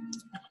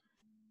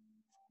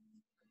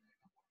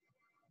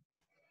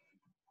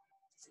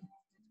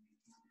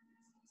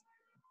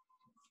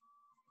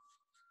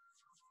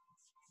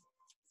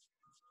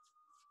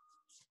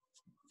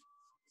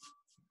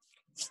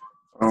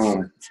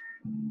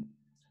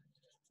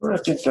I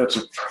think that's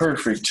a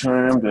perfect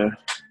time to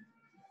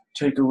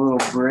take a little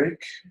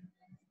break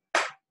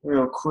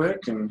real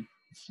quick and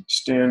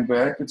stand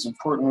back. It's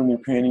important when you're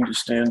painting to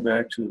stand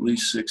back to at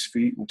least 6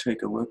 feet and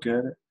take a look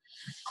at it.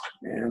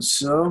 And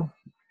so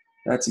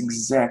that's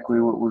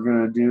exactly what we're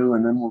going to do,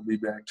 and then we'll be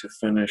back to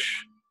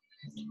finish,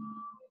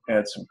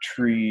 add some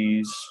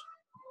trees.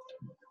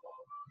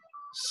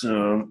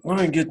 So let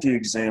me get the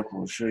example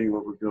and show you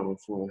what we're going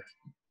for.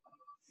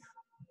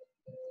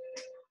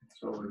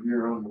 It's over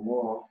here on the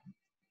wall.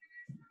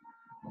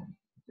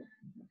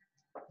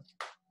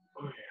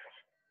 Oh yeah,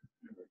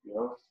 there we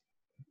go.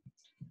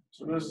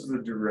 So this is the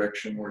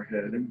direction we're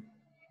heading.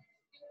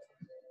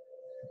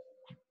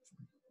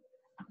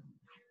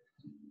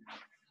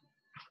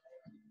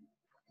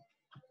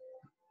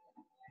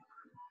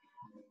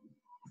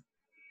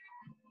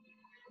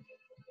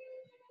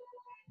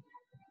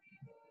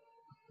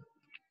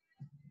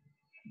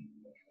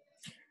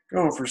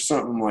 Going for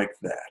something like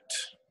that.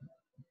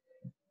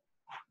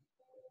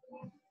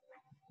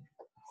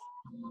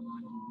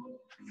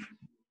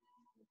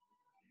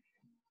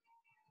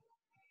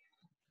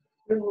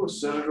 Maybe we'll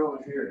set it over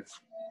here.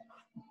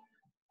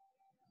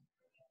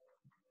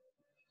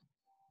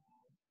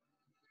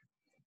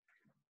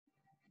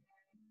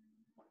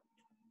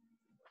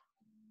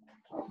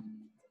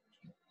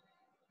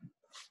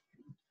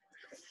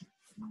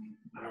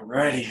 All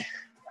righty.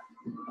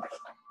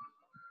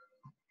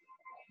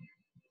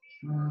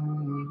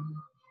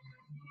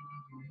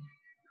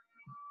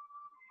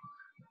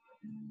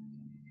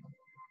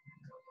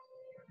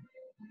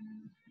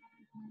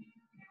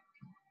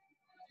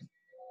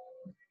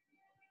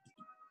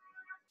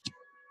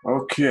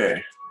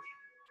 Okay,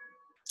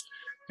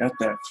 got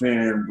that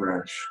fan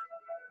brush.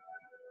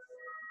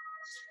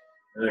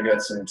 And I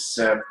got some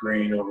sap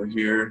green over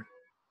here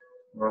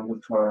on the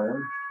pile.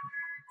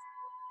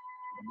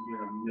 I'm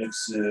gonna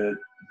mix it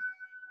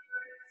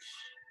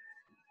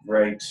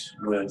right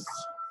with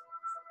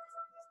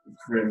the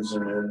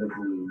crimson and the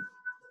blue.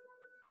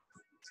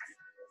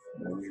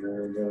 And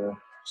we're gonna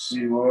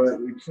see what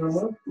we come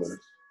up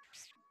with.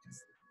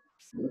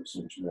 Looks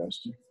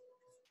interesting.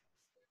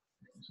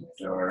 It's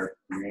a dark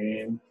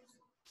green.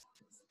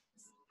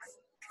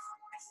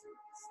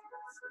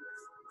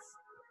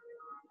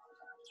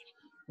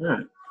 All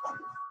right.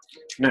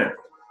 Now,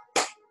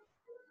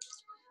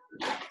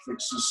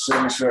 fix this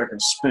thing so I can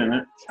spin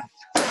it.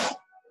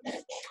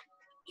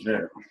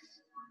 There.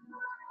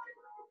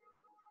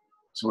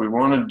 So we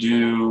want to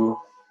do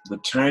the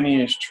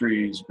tiniest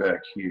trees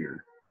back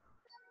here.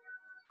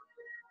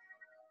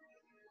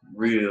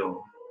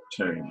 Real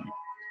tiny.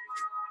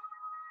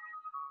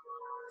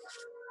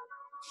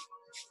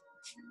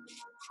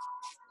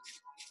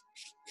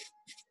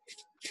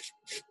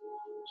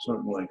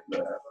 Something like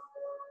that.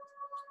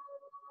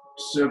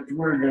 Except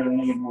we're going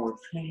to need more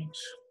paint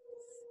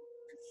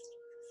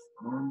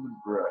on the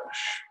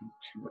brush.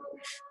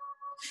 Okay.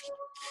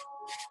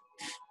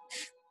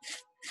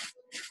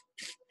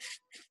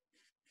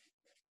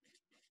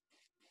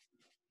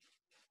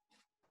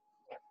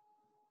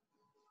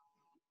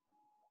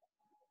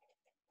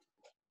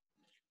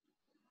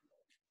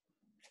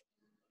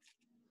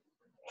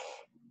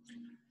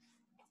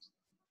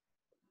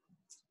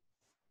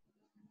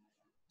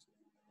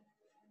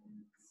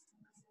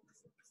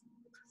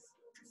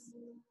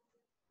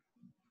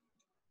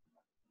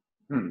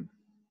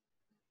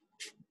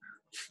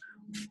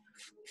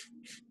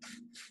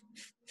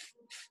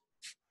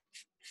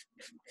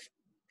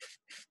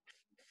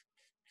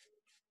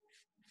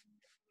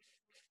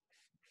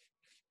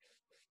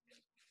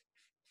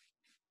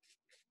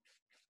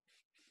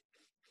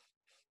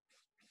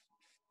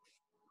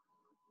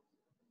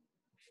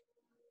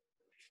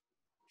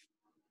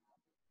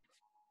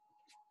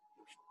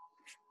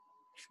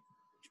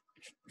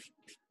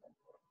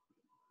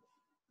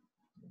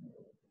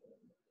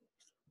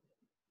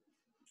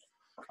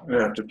 I'm going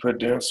to have to put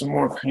down some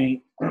more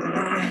paint.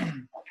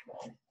 Dun,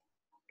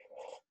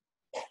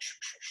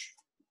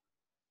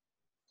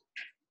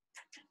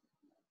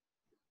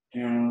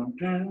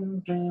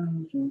 dun,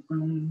 dun, dun,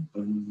 dun,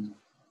 dun.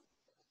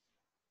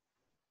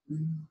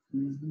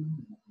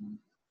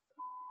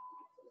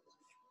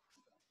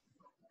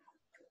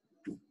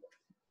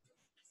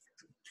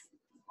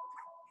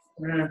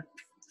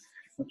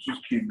 Let's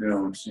just keep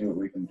going, see what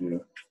we can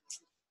do.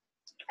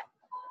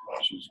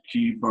 Just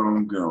keep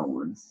on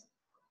going.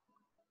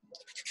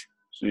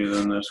 See,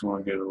 then this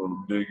one get a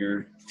little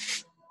bigger.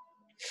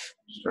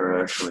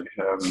 Start actually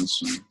having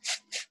some.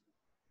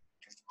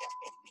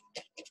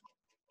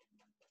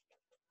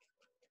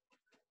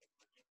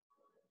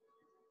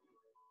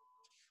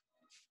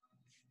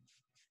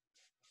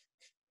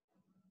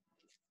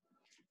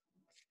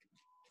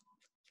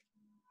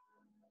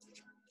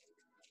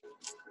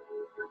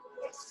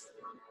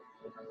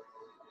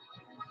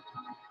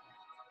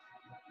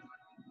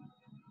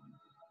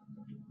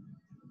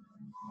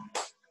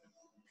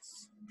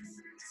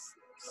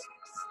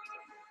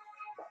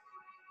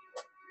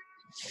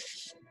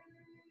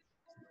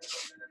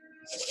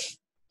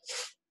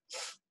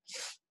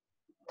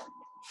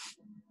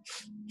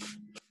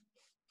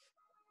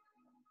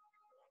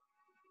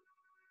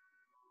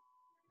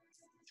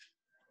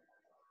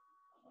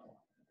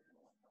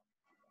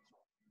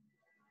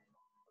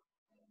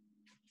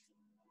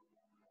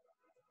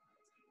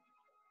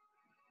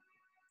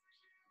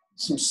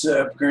 some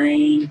sap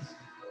green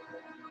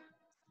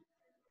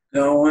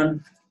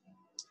going.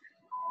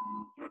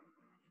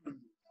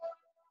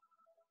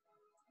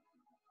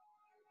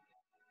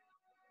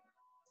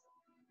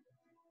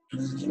 A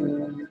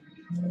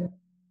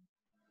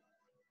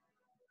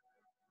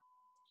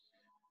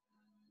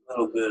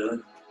little bit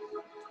of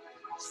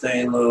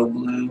phthalo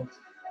blue.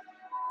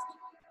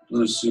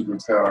 Blue's super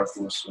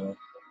powerful, so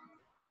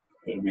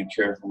gotta be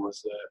careful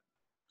with that.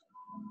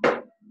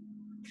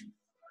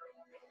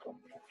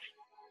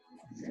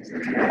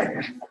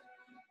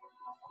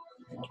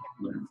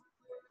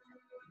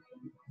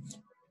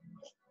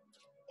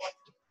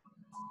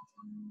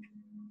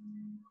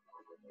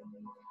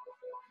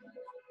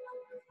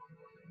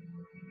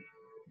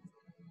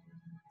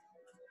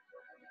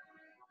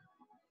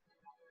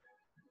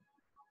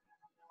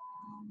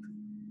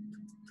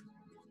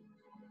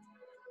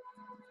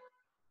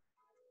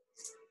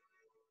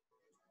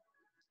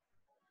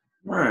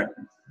 All right.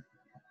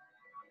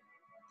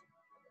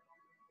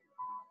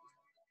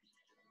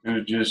 And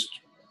it just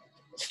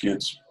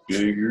gets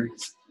bigger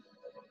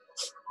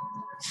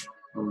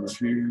over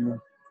here.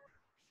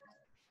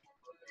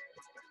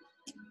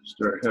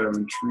 Start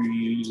having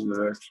trees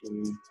that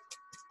actually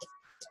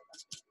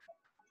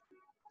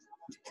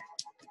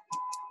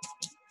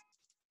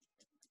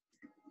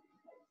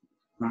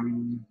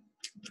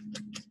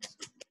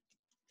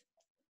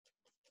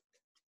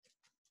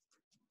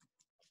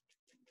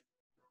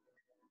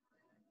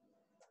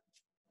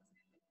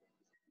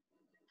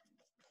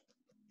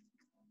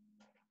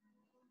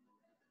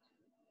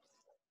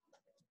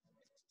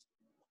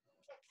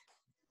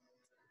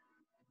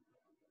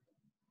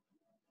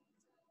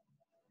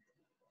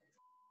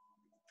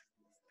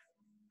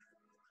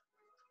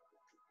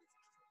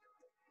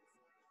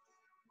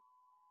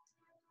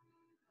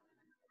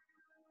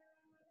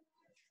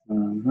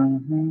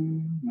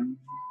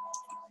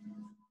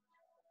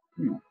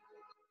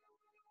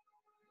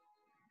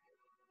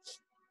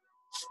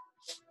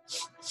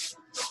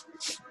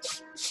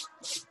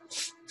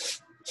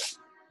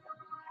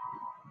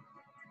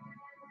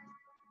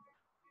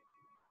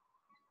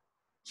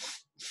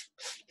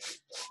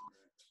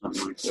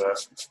something like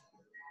that.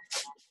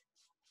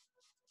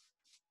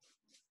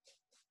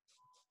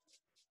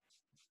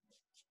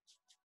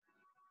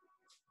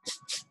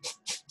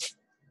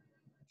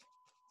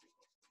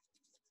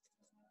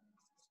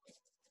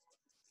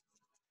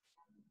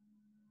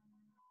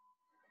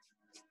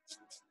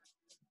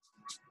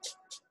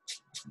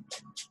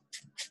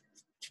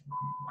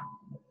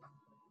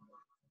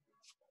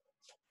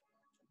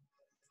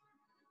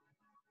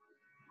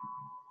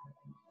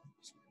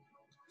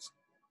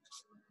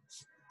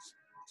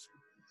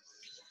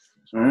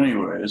 So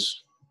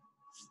anyways,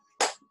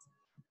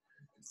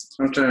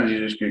 sometimes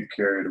you just get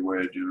carried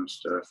away doing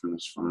stuff and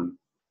it's fun.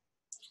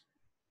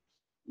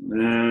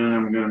 Then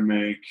I'm gonna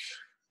make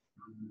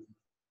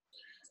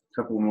a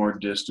couple more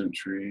distant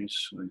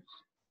trees, like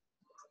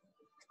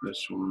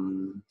this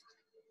one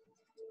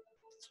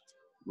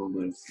will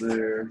live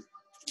there.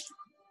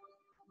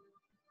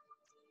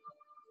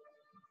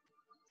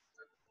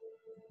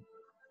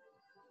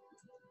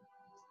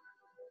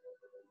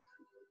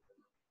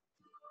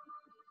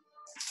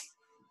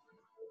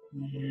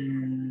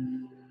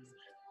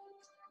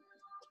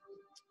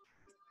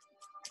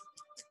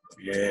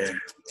 Yeah,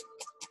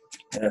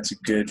 that's a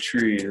good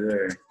tree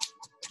there.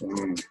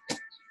 We'll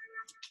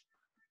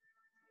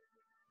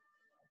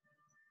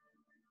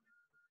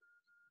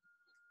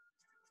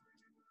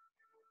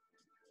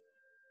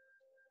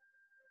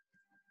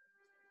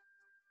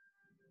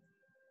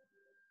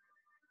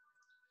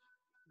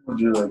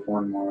do like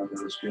one more of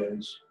those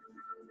guys.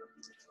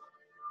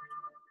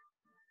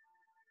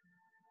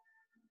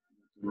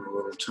 A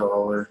little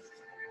taller.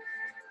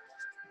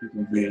 He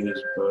can be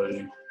his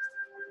buddy.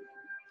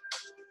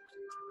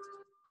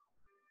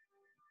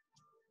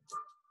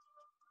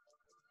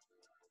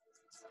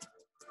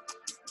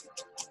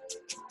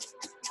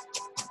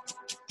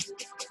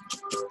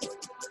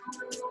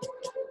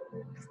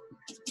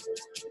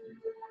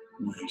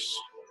 Nice.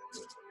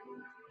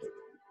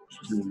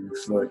 Just gonna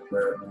reflect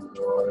that in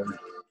the water.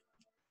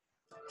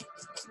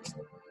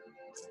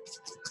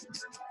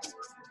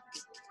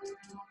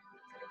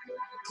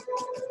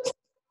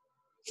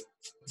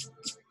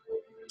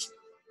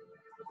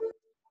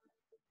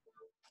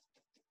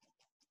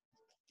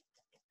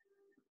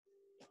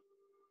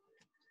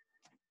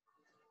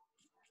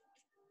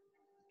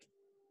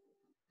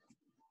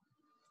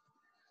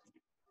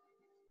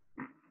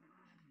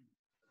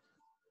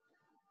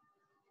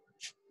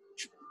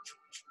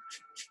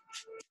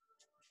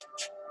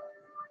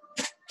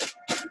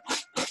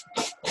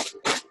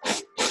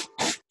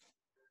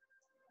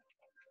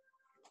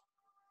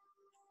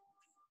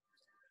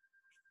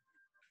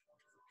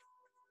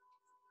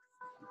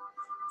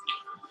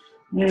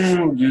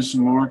 Yeah, we'll do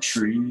some more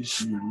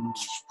trees, you know,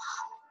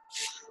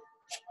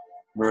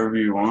 wherever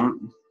you want.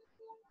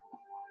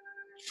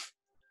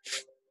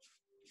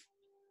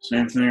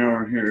 Same thing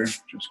over here,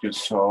 just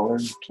gets taller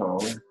and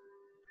taller.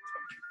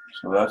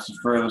 So that's the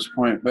furthest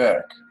point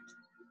back.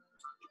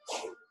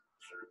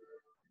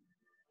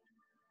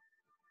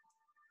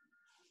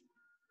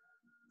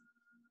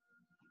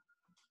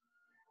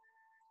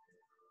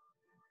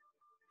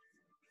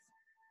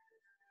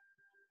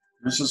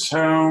 This is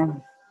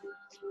how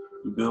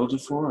you build a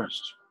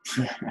forest.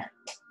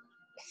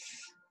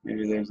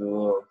 Maybe there's a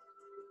little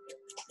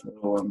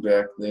one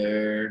back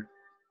there.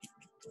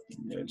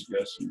 Yeah, it's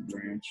got some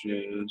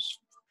branches.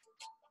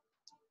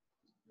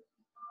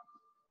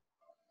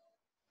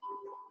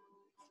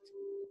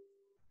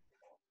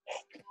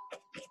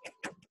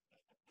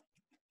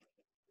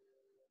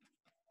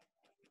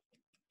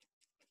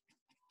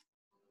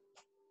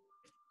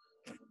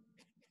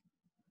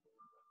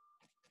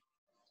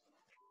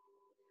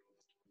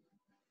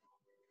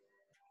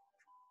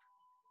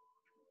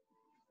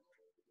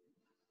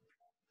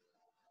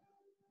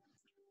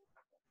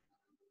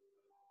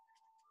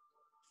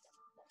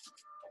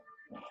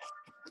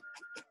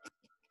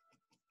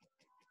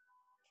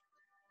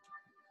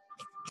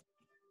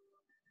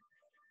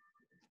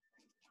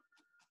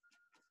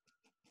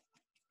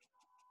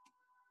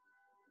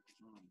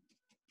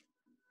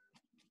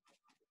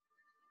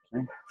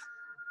 Okay.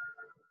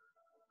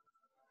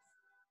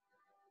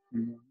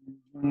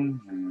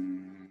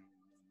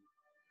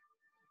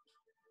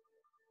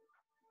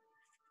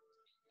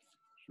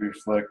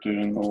 Reflected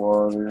in the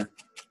water.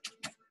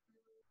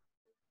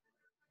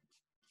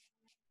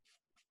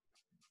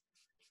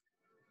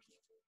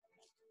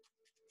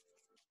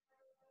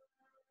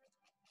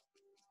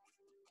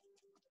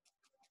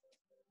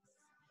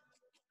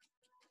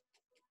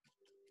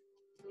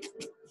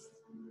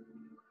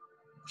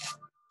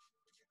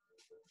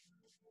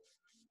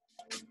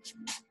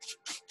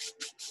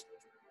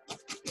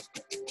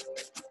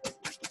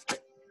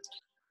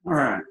 All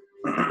right.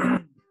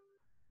 I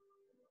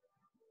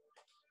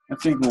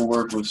think we'll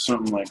work with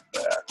something like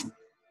that.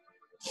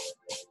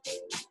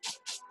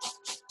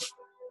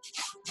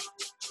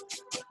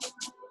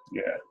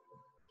 Yeah,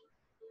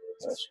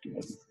 that's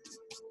good.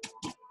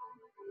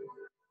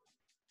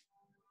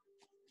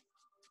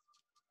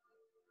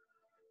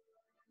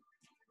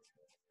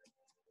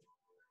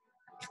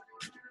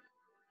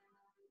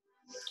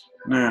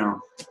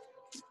 Now,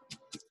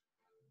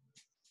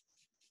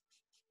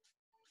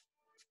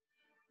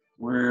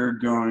 we're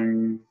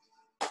going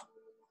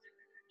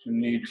to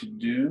need to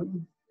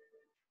do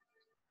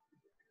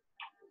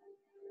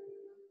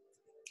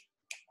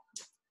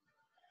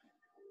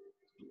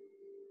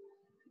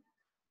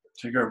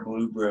take our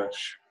blue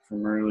brush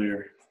from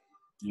earlier.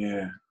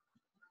 Yeah,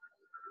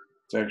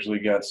 it's actually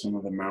got some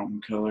of the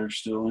mountain color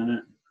still in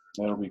it.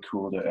 That'll be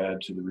cool to add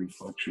to the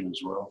reflection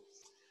as well.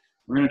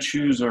 We're going to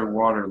choose our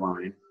water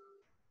line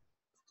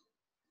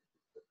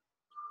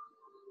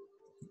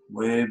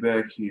way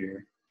back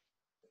here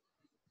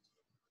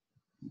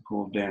and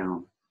pull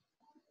down.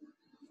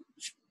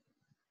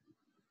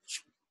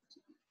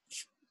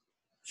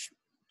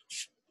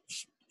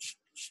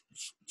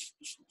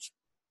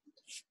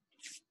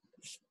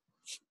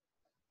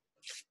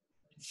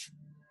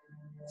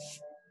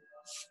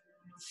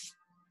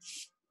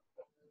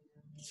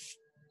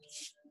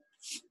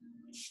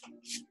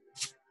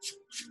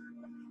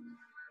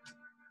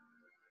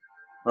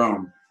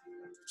 Boom.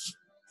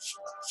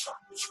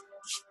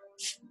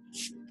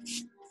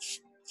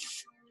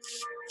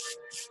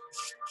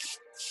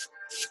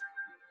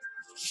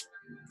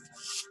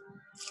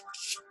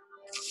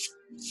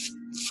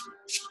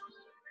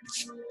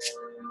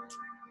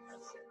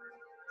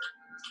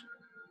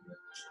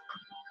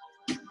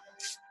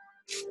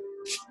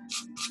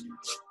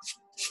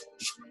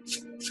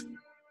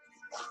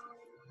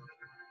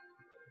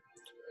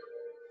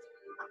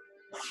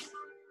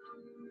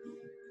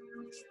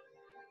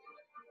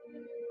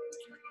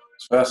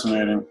 It's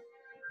fascinating.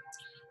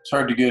 It's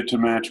hard to get it to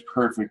match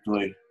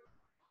perfectly,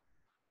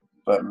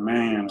 but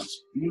man,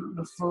 it's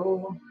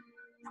beautiful.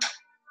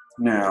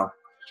 Now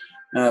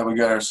that we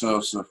got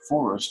ourselves a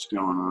forest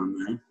going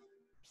on there,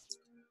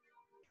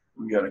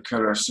 we got to cut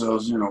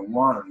ourselves in a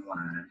water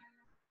line.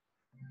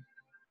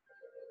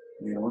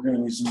 Yeah, we're going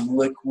to need some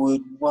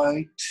liquid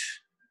white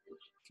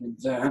for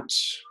that.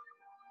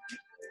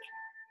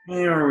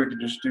 Yeah, or we could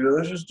just do it.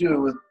 Let's just do it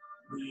with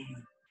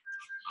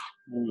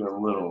maybe a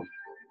little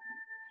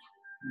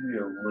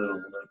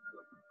liquid.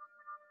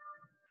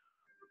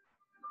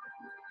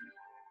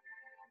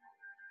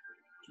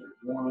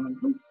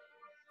 Take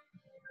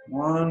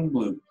one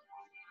blue.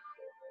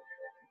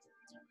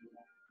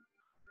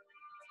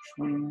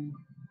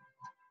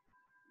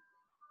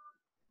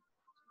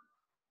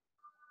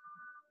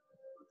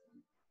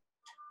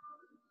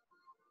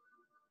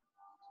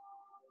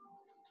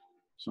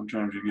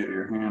 Sometimes you get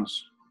your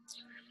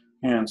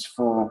hands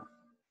full.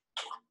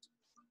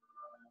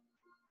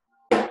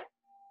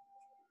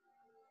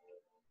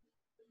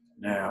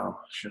 Now,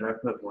 should I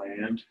put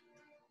land?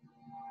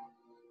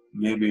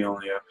 Maybe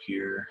only up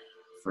here,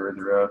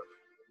 further up.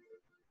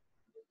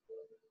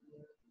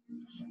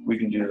 We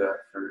can do that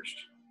first.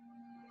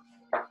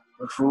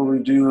 Before we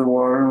do the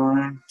water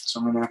line,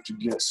 so I'm gonna have to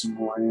get some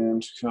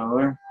land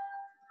color.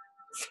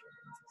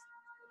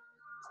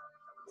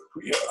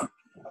 Yeah.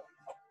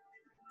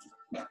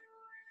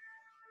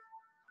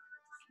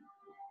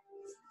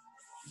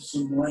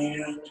 Some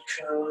land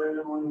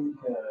color, what do we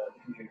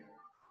got here?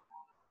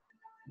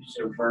 These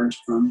are burnt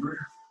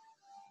umber.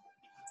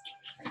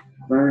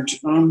 burnt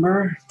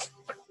umber,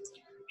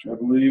 which I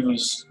believe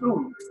is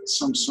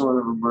some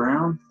sort of a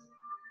brown.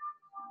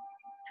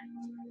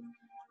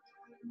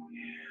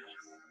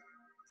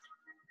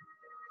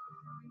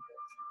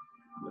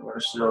 Give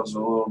ourselves a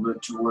little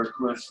bit to work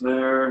with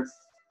there.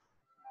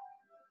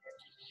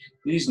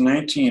 These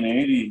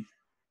 1980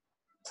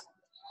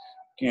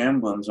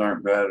 Gamblins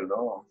aren't bad at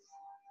all.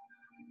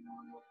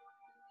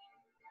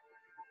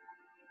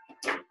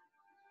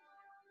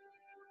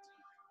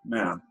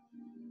 Now,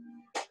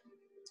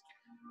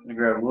 I'm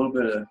gonna grab a little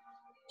bit of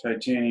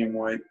titanium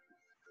white,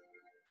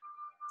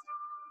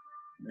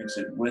 mix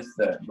it with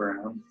that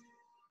brown.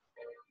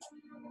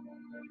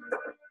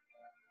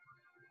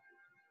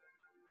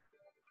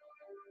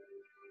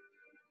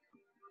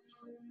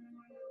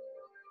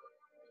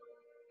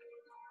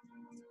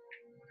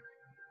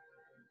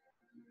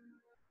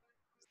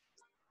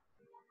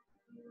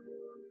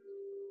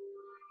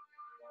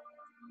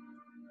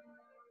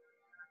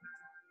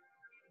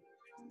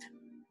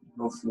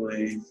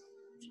 Hopefully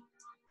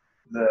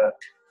that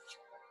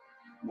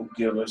will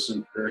give us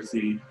an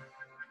earthy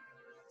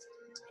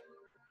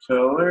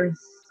color.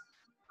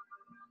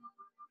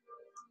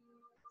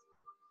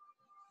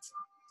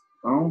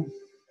 Oh,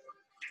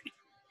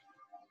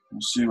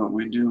 we'll see what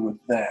we do with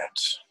that.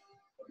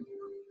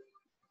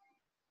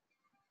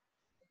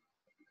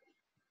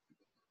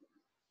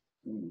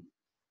 It's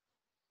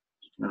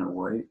kind of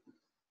white.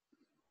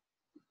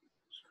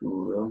 It's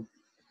cool though.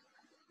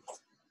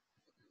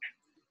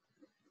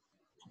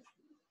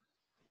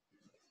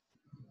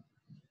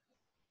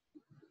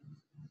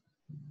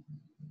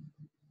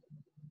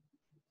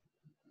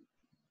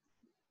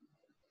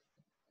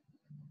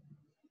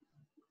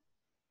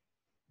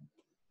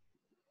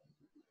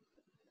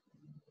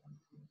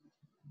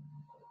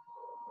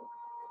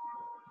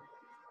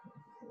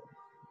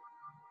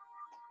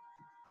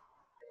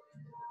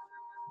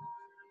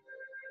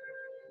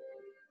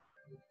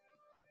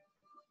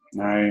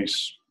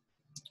 Nice.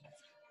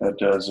 That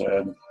does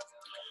add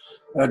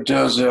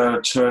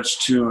a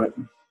touch to it.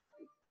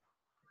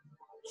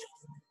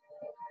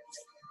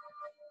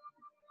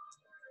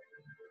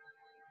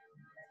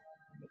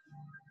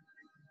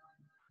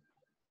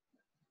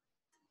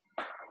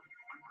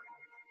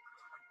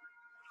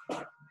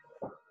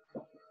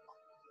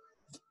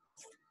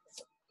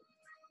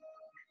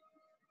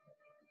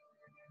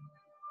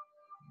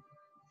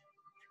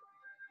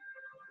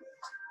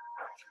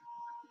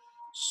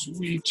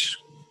 Sweet.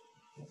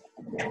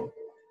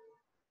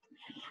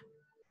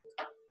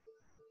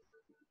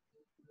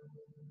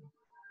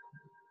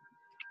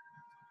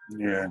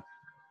 Yeah,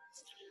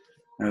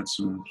 add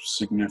some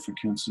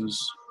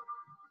significances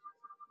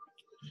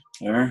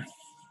there.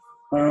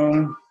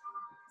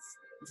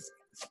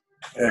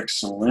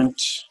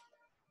 Excellent.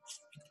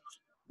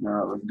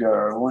 Now we've got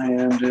our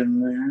land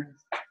in there.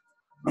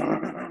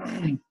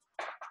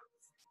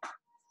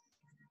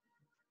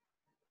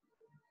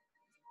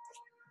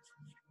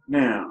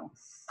 Now,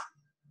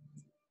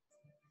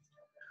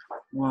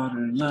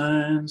 water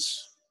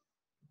lines,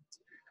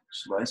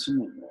 slice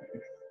them in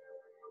there.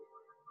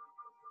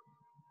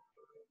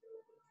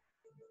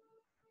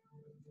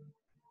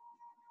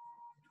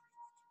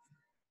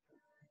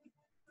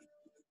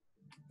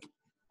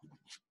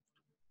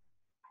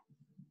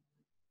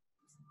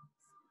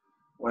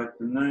 Wipe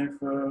the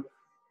knife up.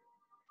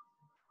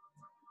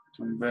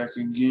 Come back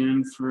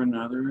again for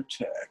another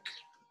attack.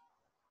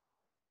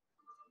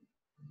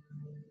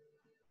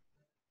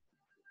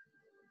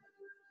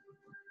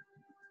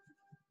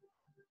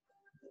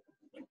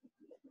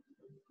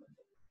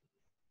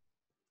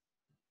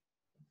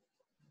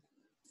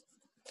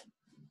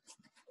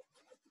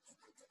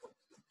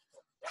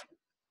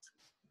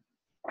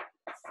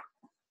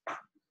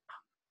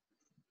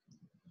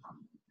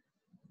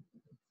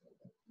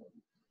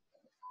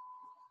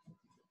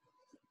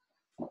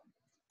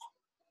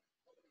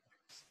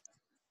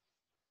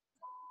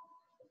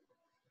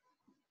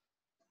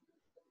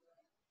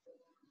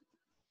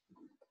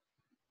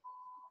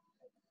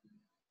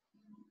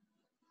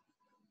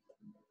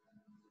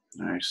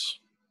 Nice.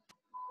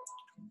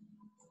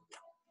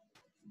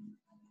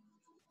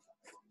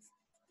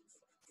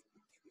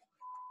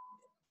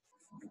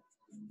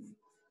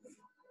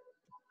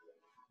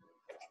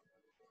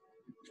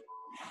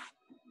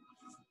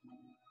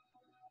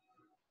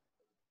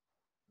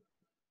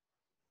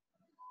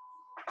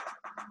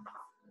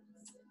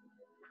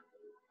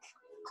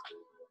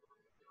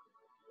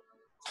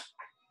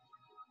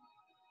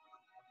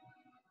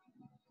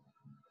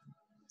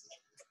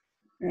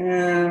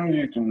 And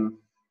you can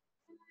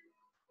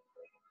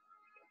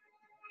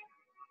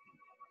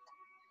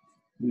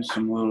do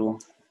some little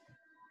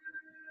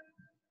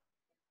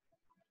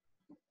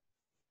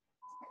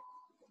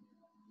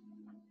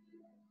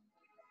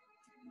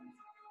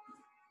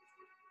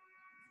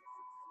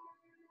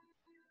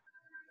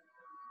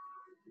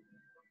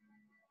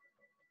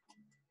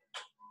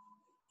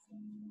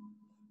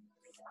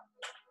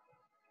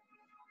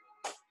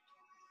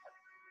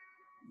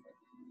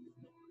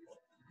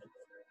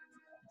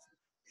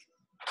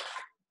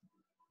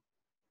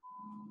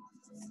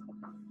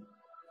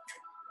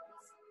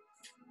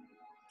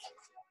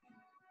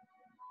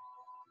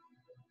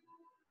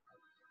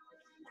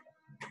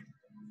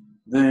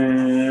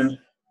Then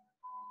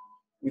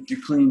with your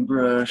clean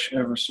brush,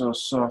 ever so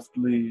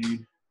softly,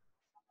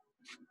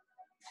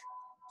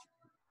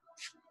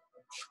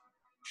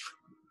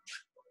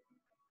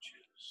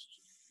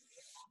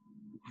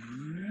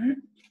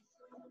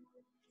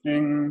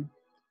 ding.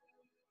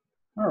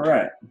 All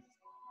right,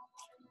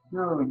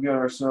 now that we've got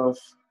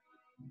ourselves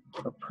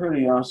a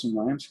pretty awesome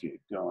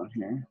landscape going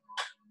here,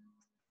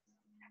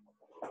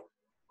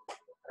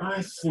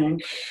 I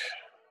think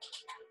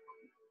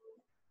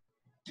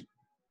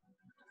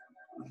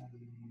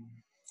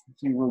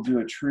we'll do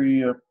a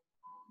tree up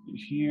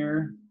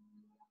here,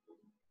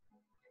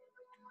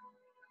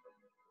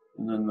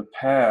 and then the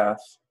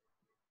path.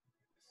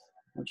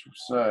 Which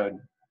side?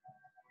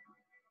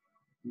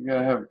 We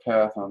gotta have a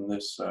path on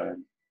this side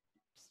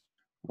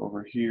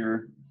over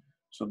here.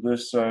 So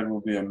this side will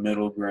be a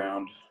middle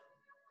ground.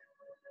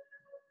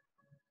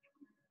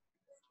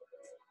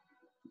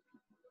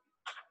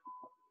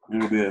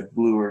 It'll be a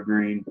blue or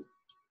green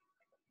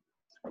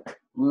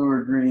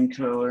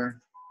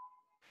color.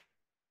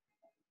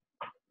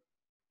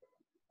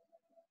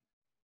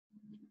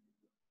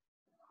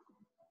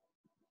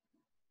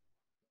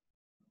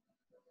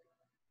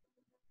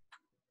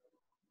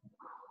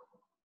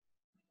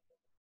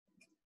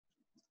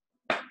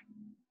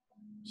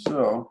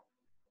 So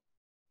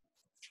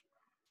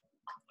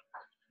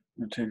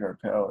I'm gonna take our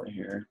palette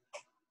here.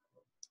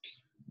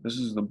 This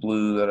is the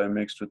blue that I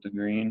mixed with the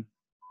green,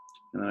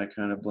 and then I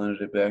kind of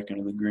blended it back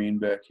into the green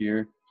back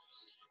here.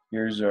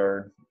 Here's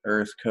our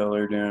earth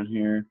color down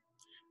here,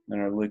 then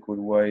our liquid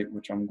white,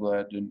 which I'm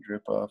glad didn't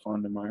drip off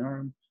onto my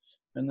arm,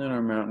 and then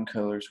our mountain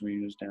colors we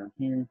use down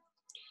here.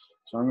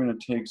 So I'm going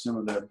to take some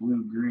of that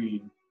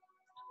blue-green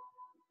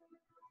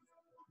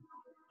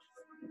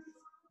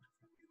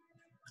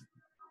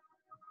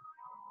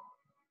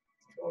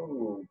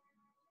oh,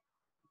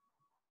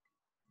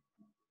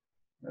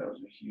 that was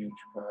a huge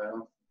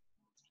pile.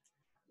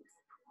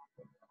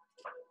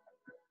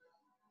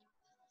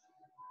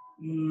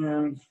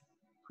 And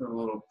put a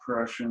little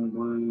Prussian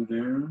blue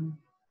down.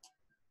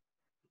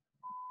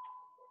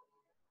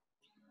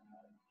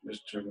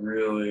 Just to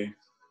really,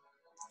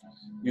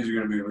 these are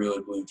going to be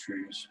really blue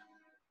trees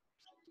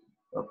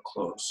up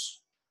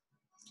close.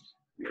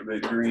 Be a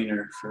bit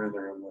greener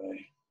further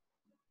away.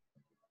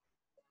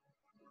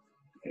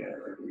 Yeah,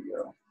 there we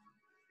go.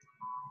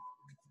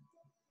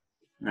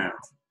 Now,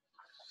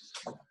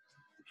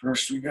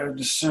 first we got to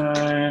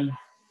decide.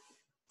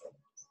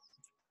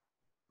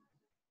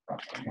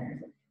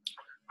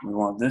 We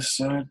want this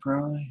side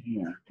probably?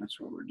 Yeah, that's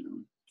what we're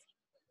doing.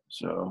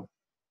 So,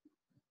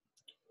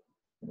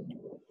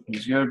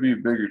 he's got to be a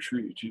bigger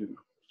tree too.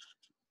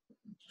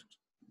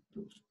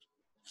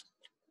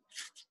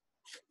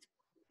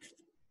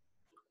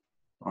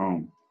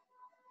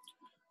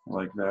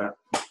 Like that.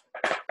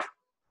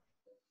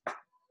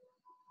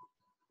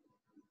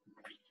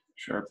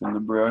 Sharpen the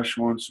brush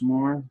once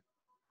more.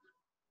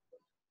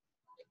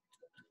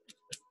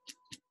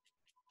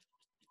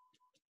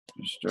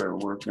 Just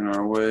start working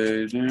our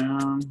way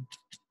down.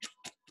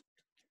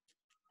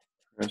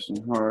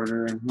 Pressing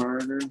harder and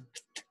harder.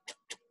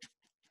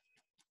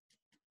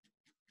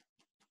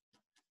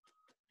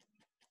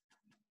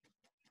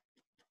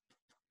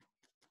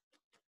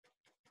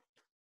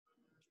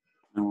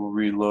 And we'll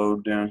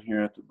reload down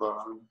here at the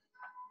bottom.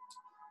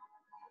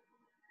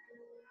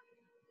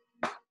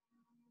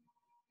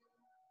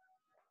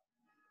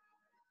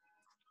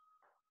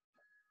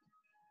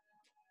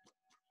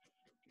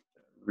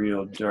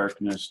 Real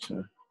darkness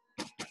to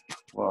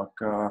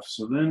block off.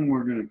 So then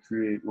we're going to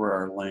create where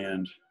our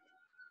land.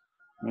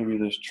 Maybe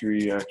this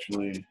tree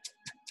actually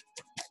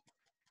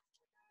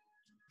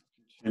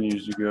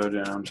continues to go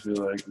down to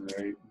like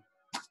right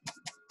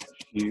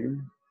here.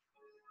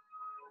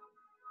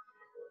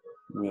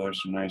 Maybe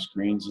there's some nice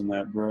greens in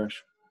that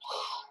brush.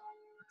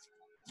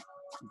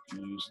 We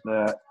can use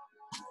that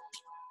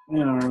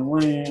in our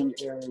land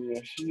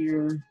area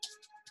here.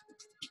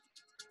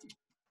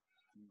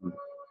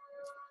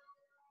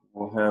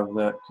 We'll have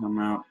that come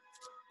out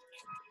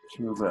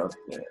to about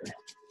there.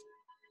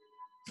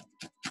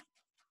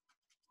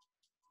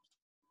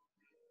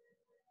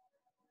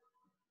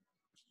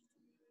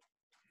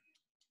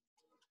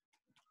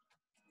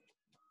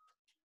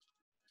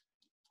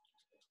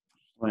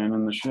 Laying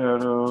in the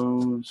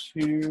shadows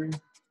here.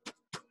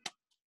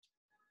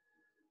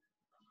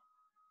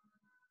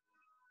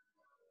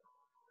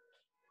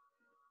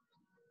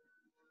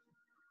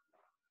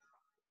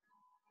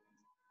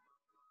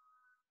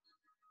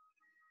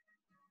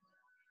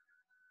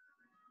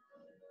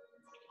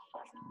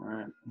 All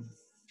right.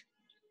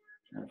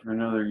 Time for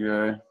another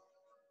guy.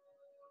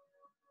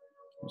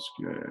 This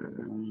guy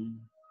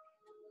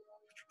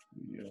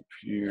be up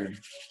here.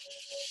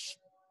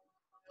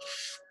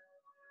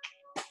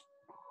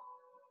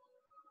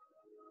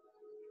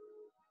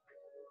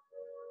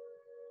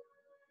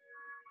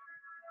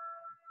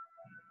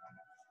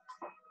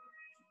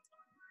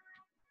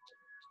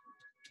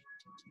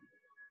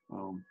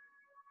 Oh,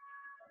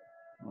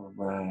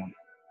 bad.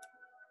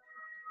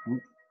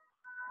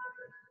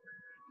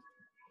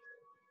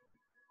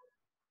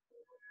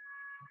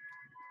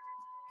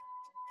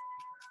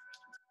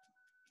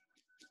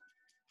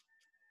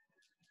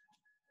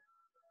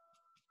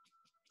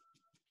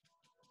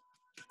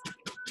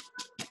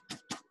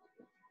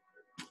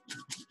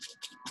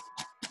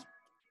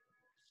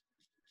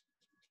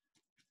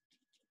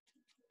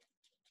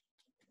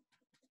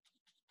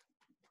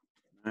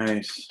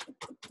 Nice.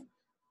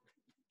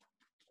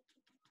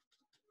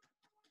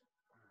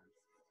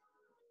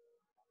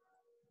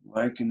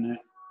 Liking it.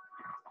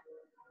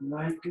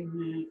 Liking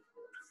it.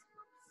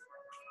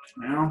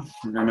 Now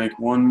we're gonna make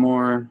one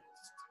more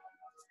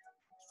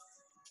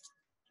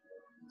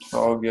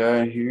tall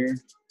guy here.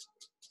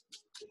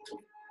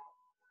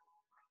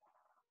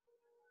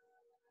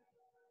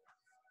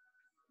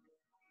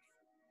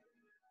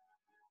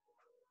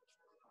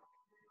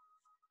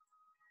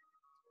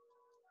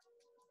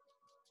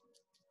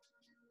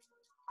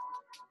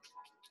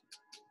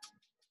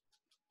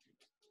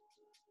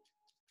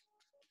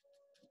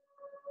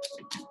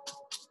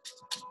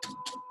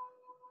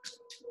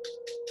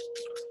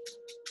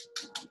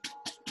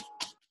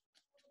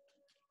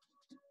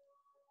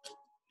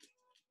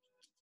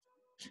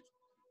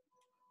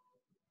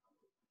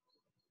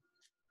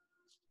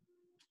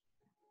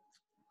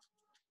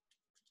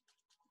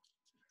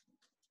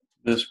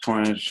 At this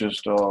point, it's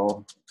just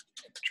all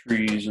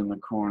trees in the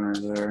corner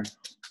there.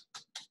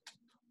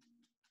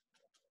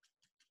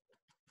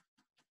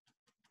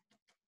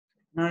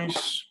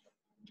 Nice.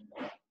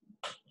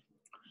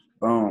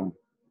 Boom.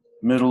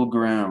 Middle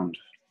ground.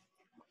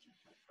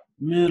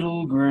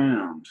 Middle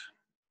ground.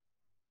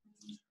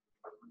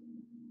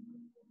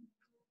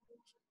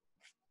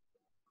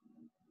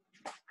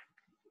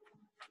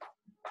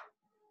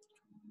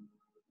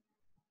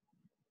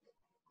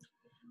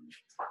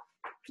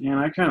 And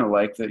I kind of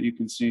like that you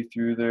can see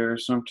through there.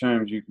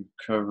 Sometimes you can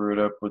cover it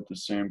up with the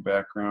same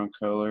background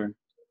color.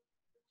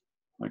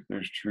 Like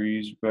there's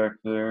trees back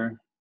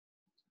there.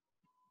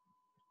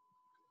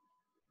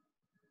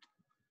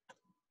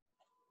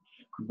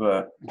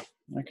 But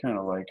I kind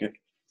of like it.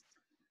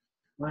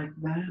 Like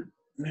that.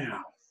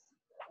 Now,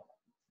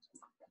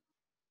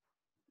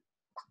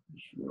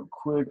 just real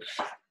quick.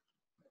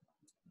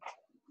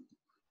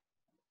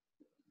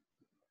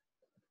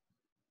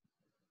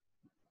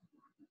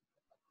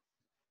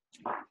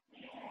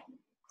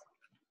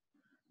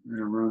 We're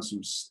gonna run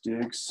some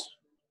sticks.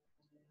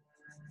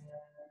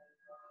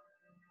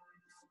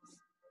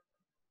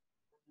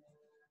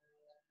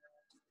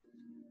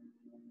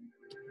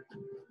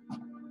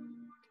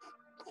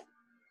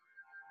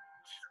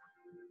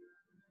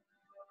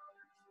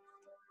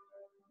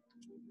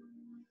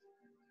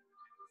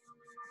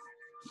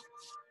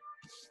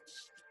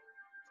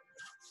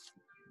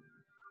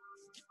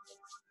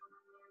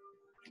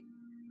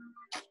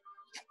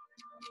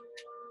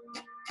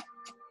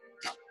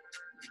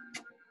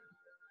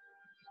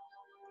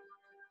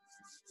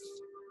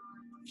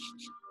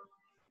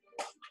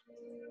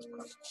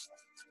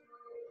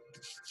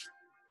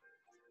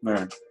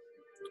 There.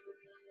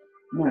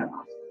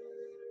 Now,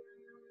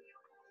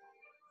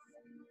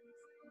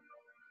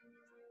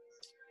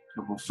 a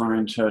couple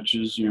fine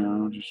touches, you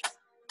know, just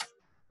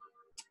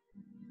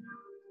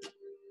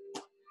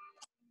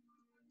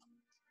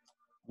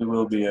we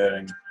will be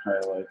adding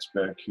highlights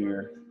back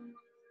here.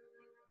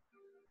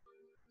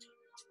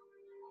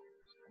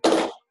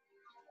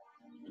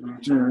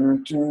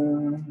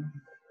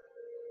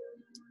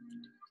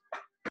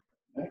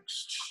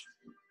 Next.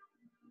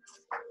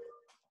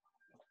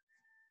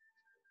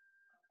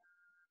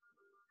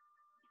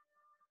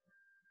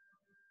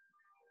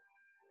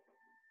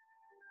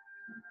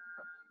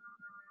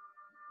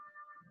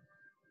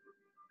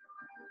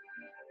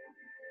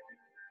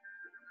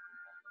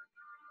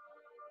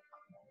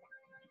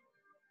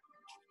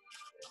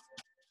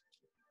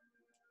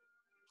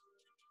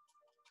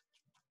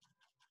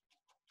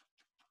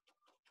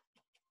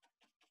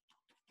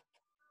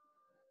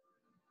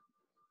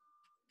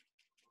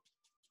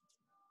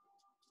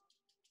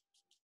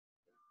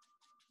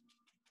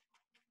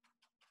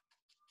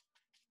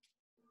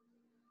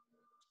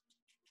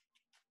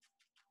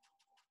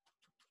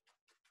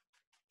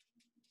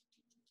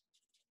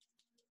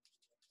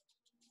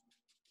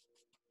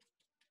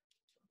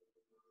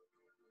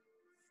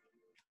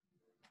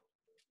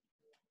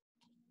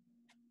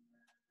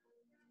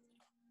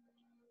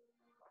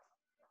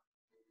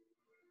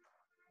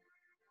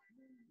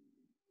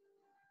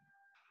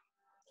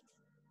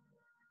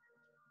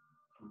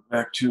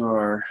 Back to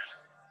our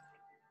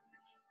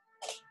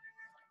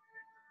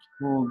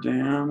pull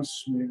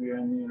downs. Maybe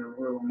I need a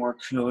little more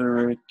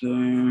color right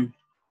there.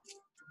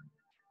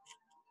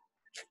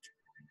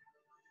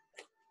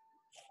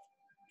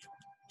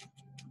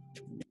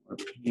 Or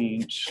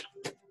paint.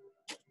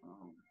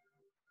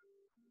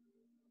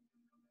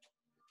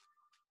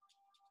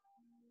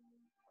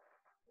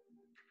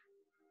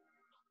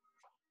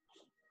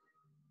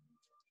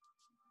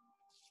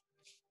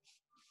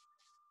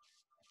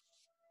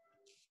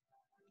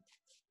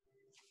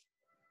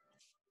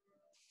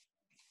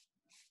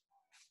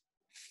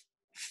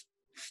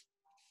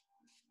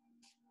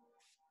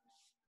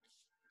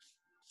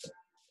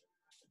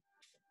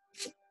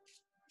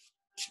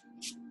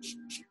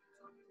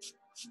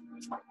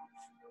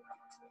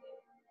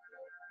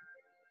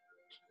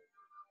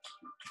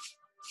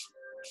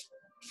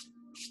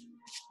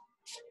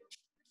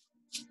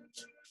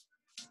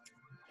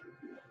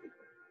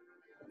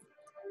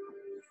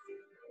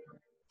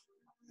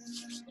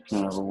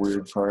 kind of a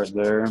weird part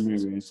there.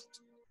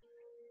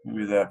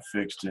 Maybe that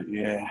fixed it.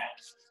 Yeah.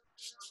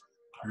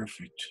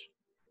 Perfect.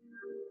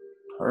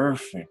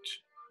 Perfect.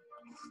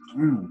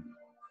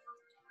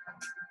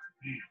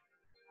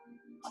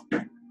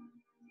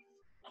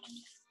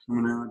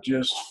 Coming out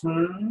just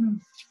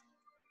fine.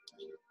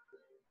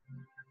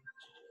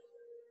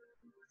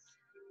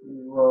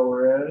 While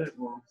we're at it,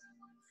 we'll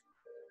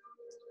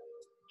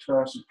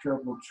toss a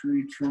couple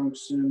tree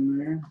trunks in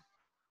there.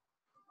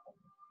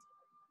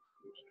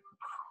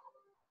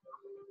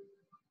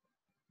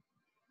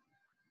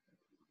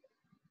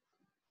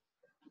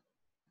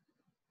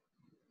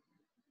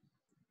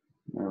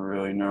 I don't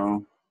really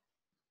know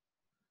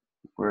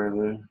where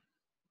the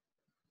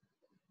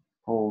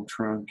whole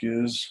trunk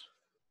is.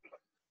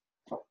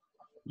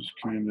 Just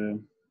kind of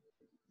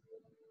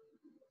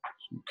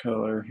some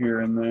color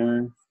here and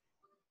there.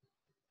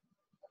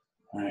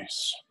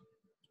 Nice.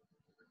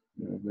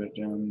 A little bit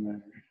down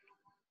there.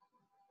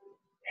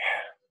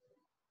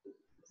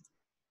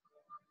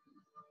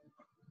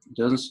 It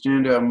doesn't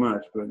stand out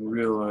much, but in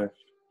real life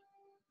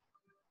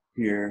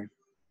here,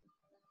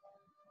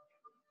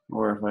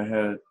 or if I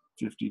had a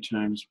 50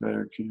 times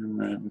better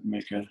camera, it would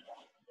make a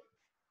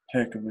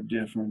heck of a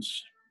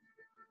difference.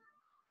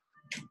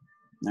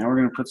 Now we're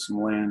going to put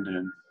some land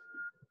in.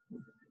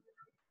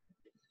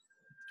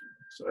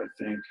 So I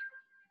think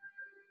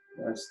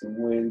that's the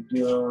way to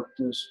go at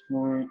this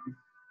point.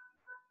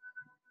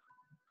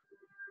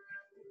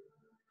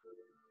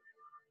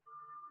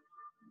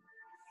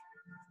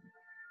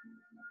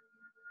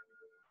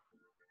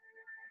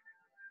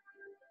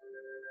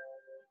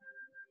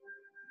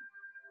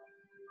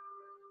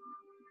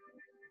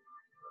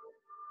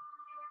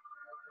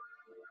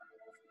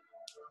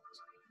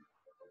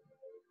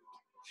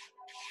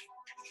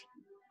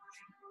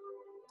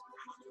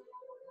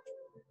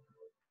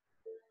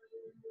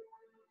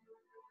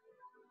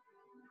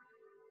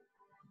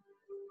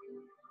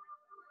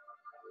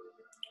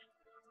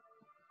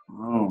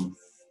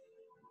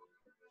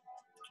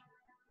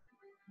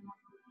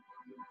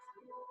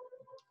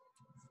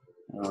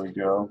 There we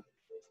go.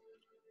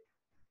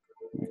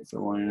 Make the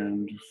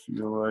land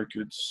feel like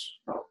it's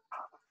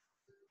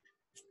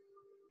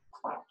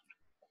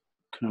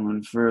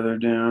coming further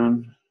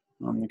down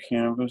on the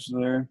canvas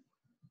there.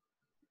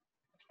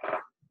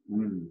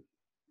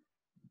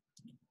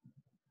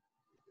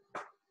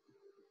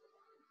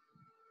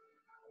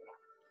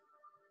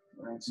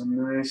 That's a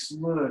nice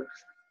look.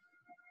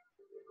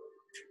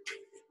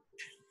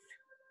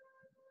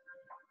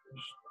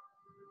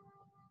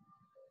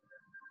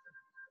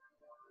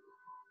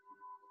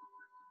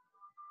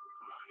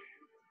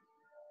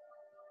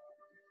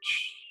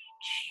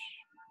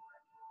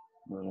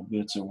 Little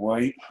bits of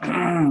white,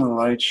 the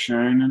light's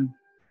shining.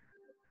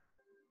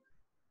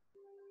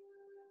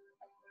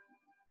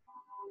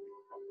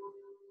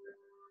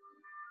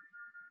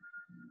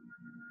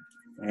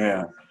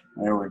 Yeah,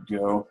 there we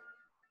go.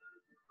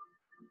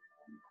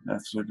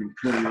 That's looking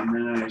pretty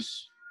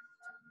nice.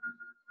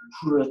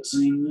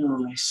 Pretty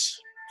nice.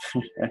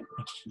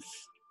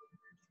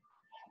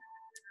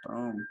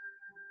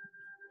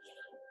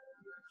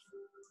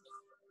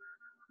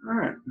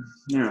 Alright,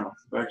 now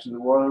back to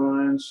the water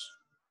lines.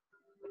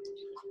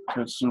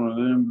 Cut some of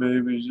them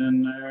babies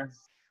in there.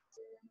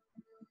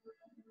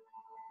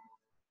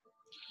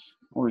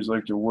 Always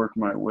like to work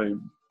my way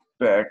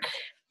back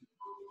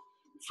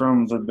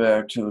from the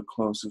back to the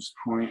closest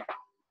point.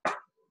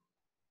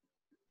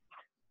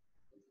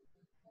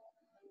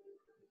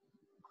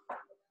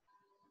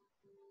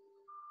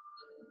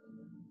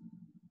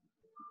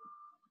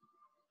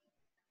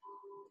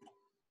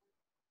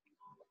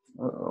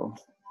 Uh-oh.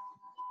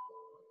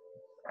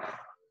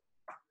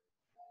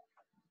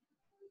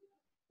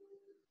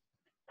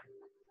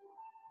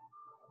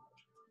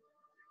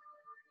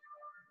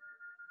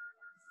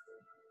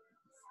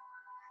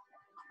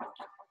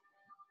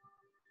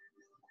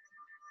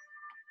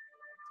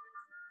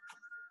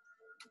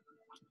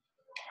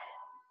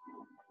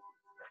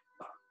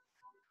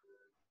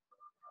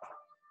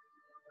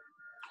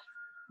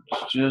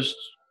 It's just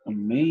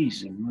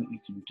amazing what you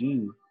can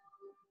do.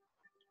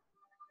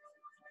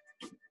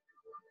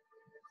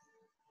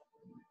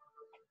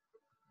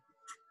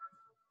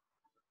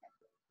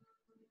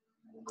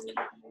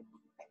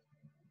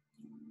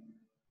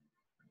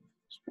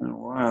 It's been a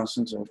while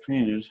since I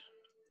painted,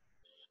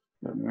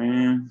 but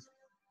man,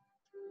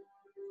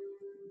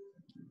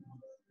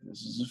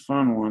 this is a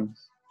fun one.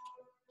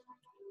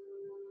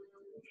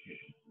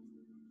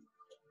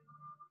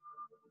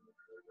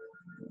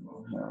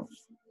 We'll have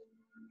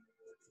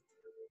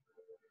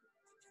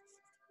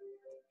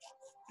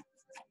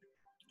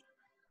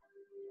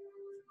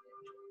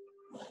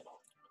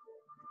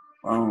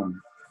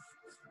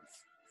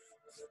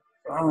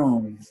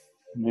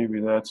maybe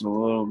that's a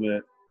little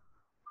bit.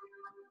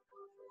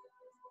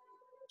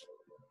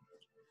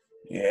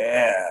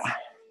 Yeah,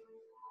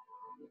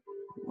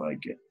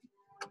 like it.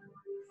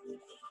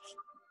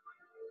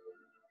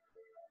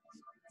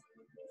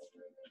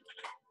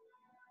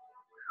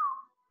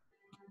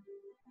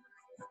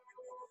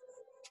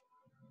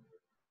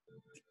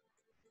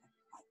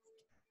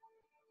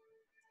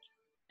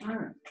 All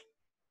right.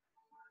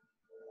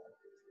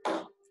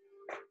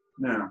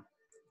 Now,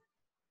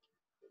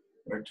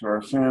 back to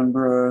our fan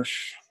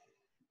brush.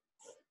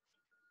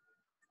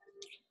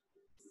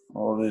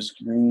 All this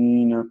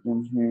green up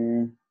in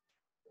here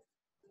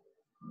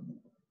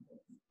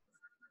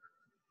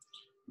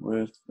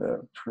with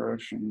that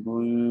Prussian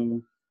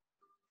blue.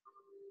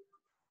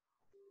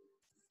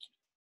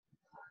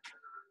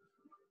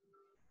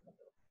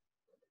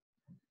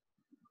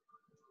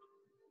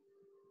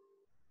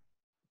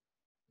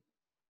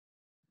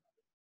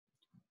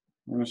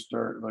 I'm going to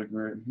start like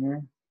right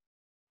here.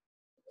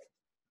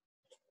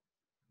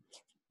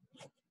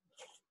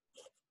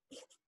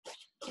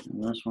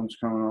 And this one's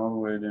coming all the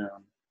way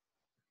down.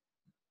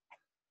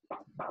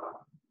 I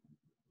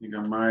think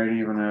I might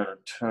even add a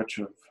touch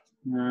of,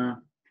 nah,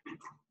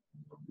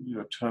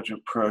 a touch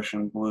of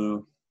Prussian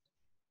blue.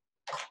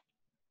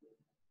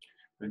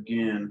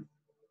 Again,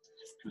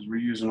 because we're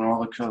using all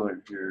the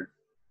color here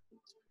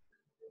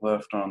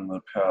left on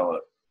the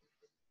palette,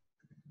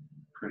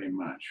 pretty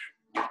much.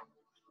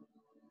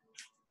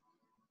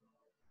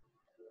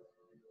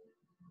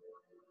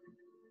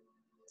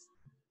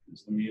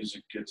 As the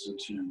music gets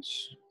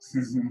intense.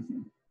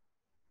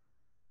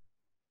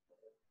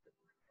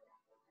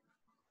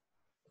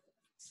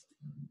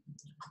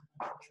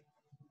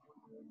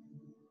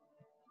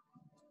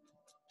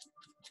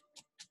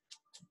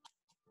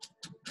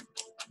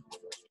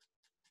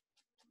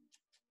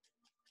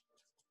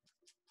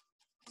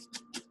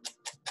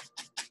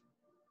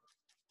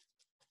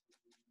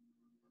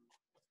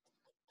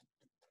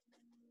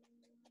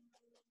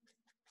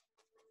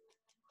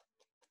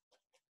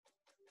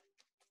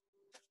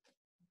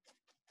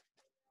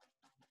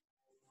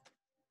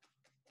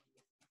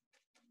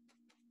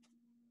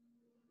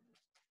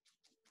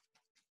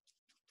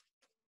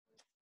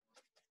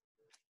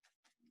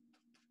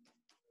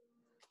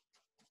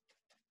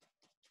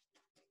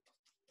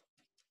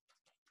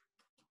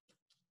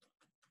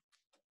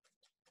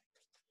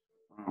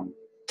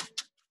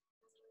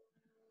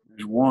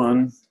 There's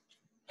one,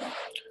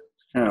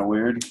 kind of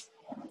weird,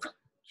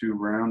 too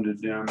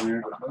rounded down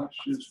there, but that's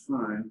just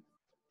fine.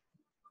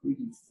 We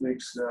can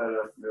fix that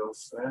up real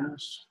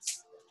fast.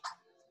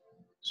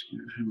 Let's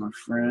give him a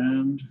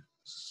friend.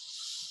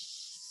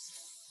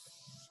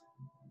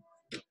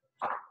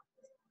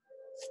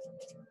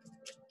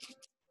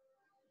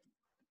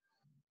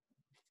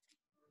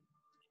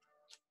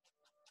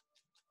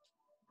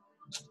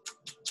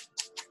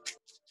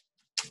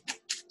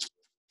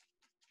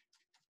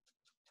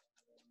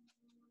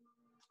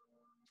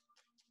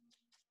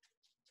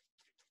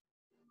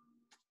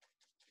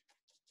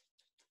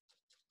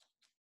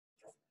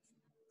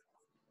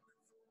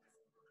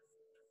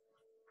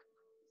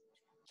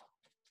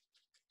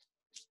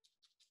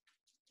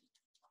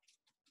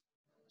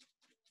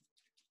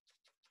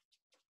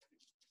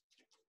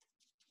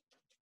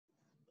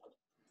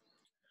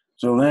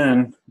 So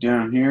then,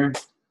 down here,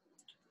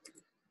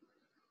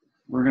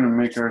 we're going to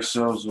make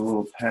ourselves a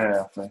little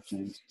path, I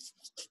think.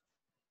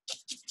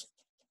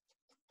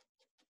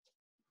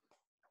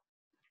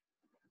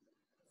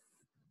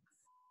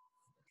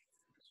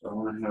 So I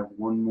want to have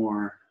one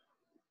more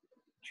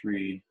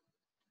tree.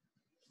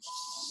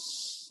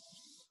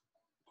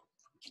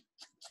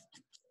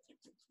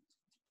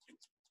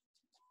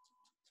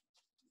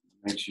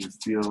 Makes you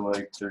feel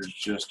like there's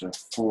just a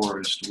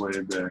forest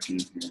way back in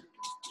here.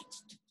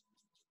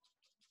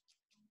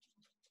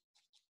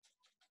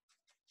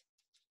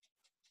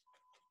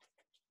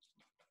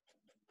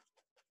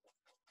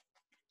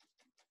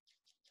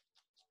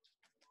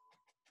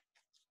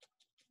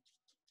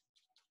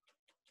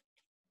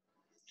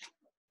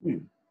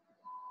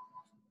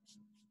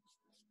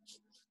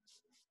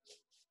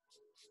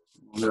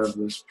 We'll have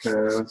this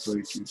path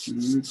like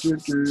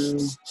do.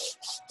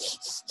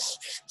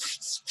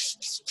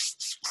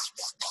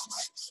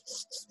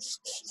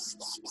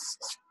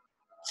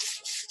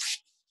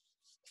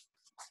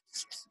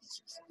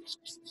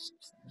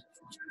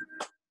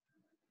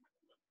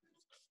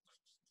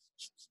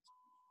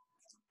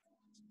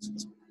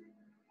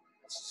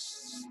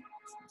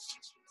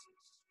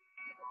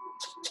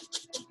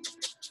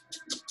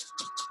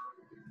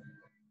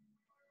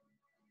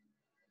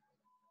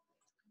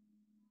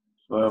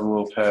 So I have a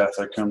little path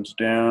that comes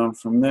down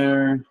from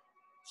there,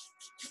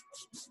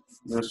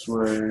 this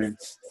way,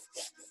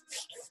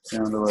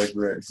 down to like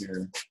right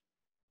here.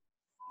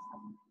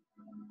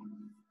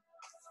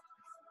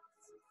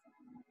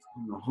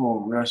 And the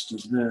whole rest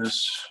of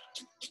this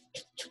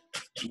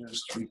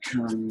just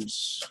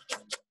becomes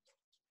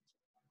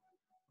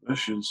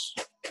bushes.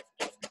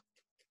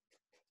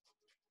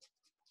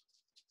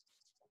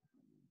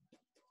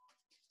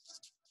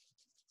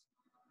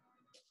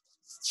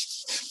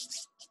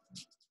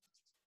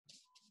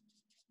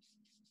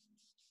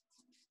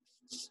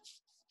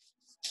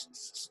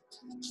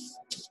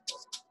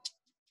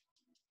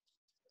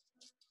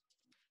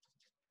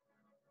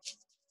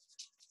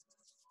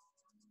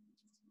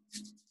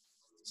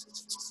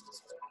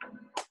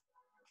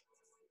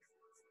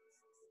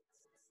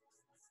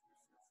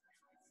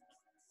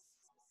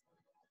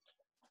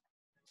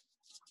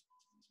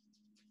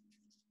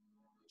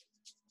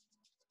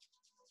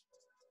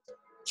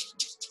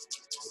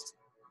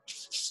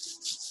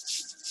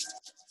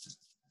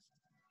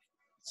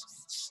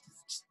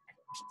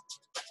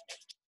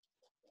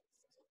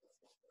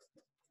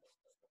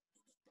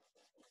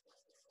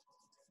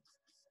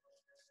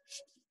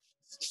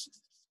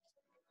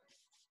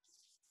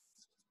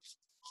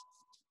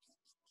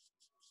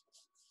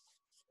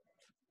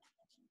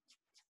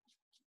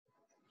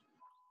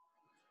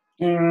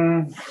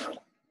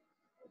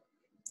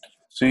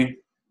 See?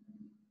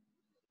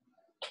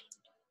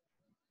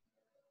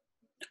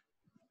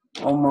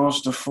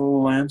 Almost a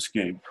full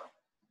landscape.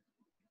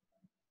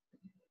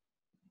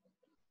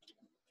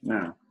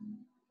 Now,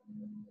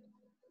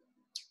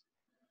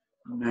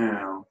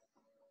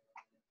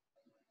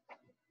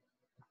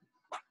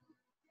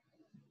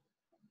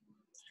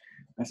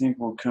 I think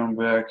we'll come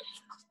back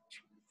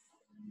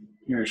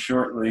here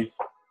shortly,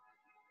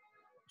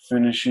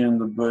 finish in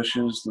the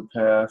bushes, the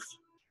path.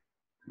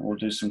 We'll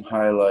do some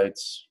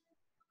highlights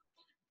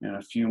and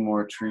a few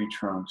more tree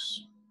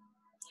trunks.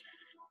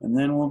 And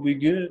then we'll be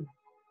good.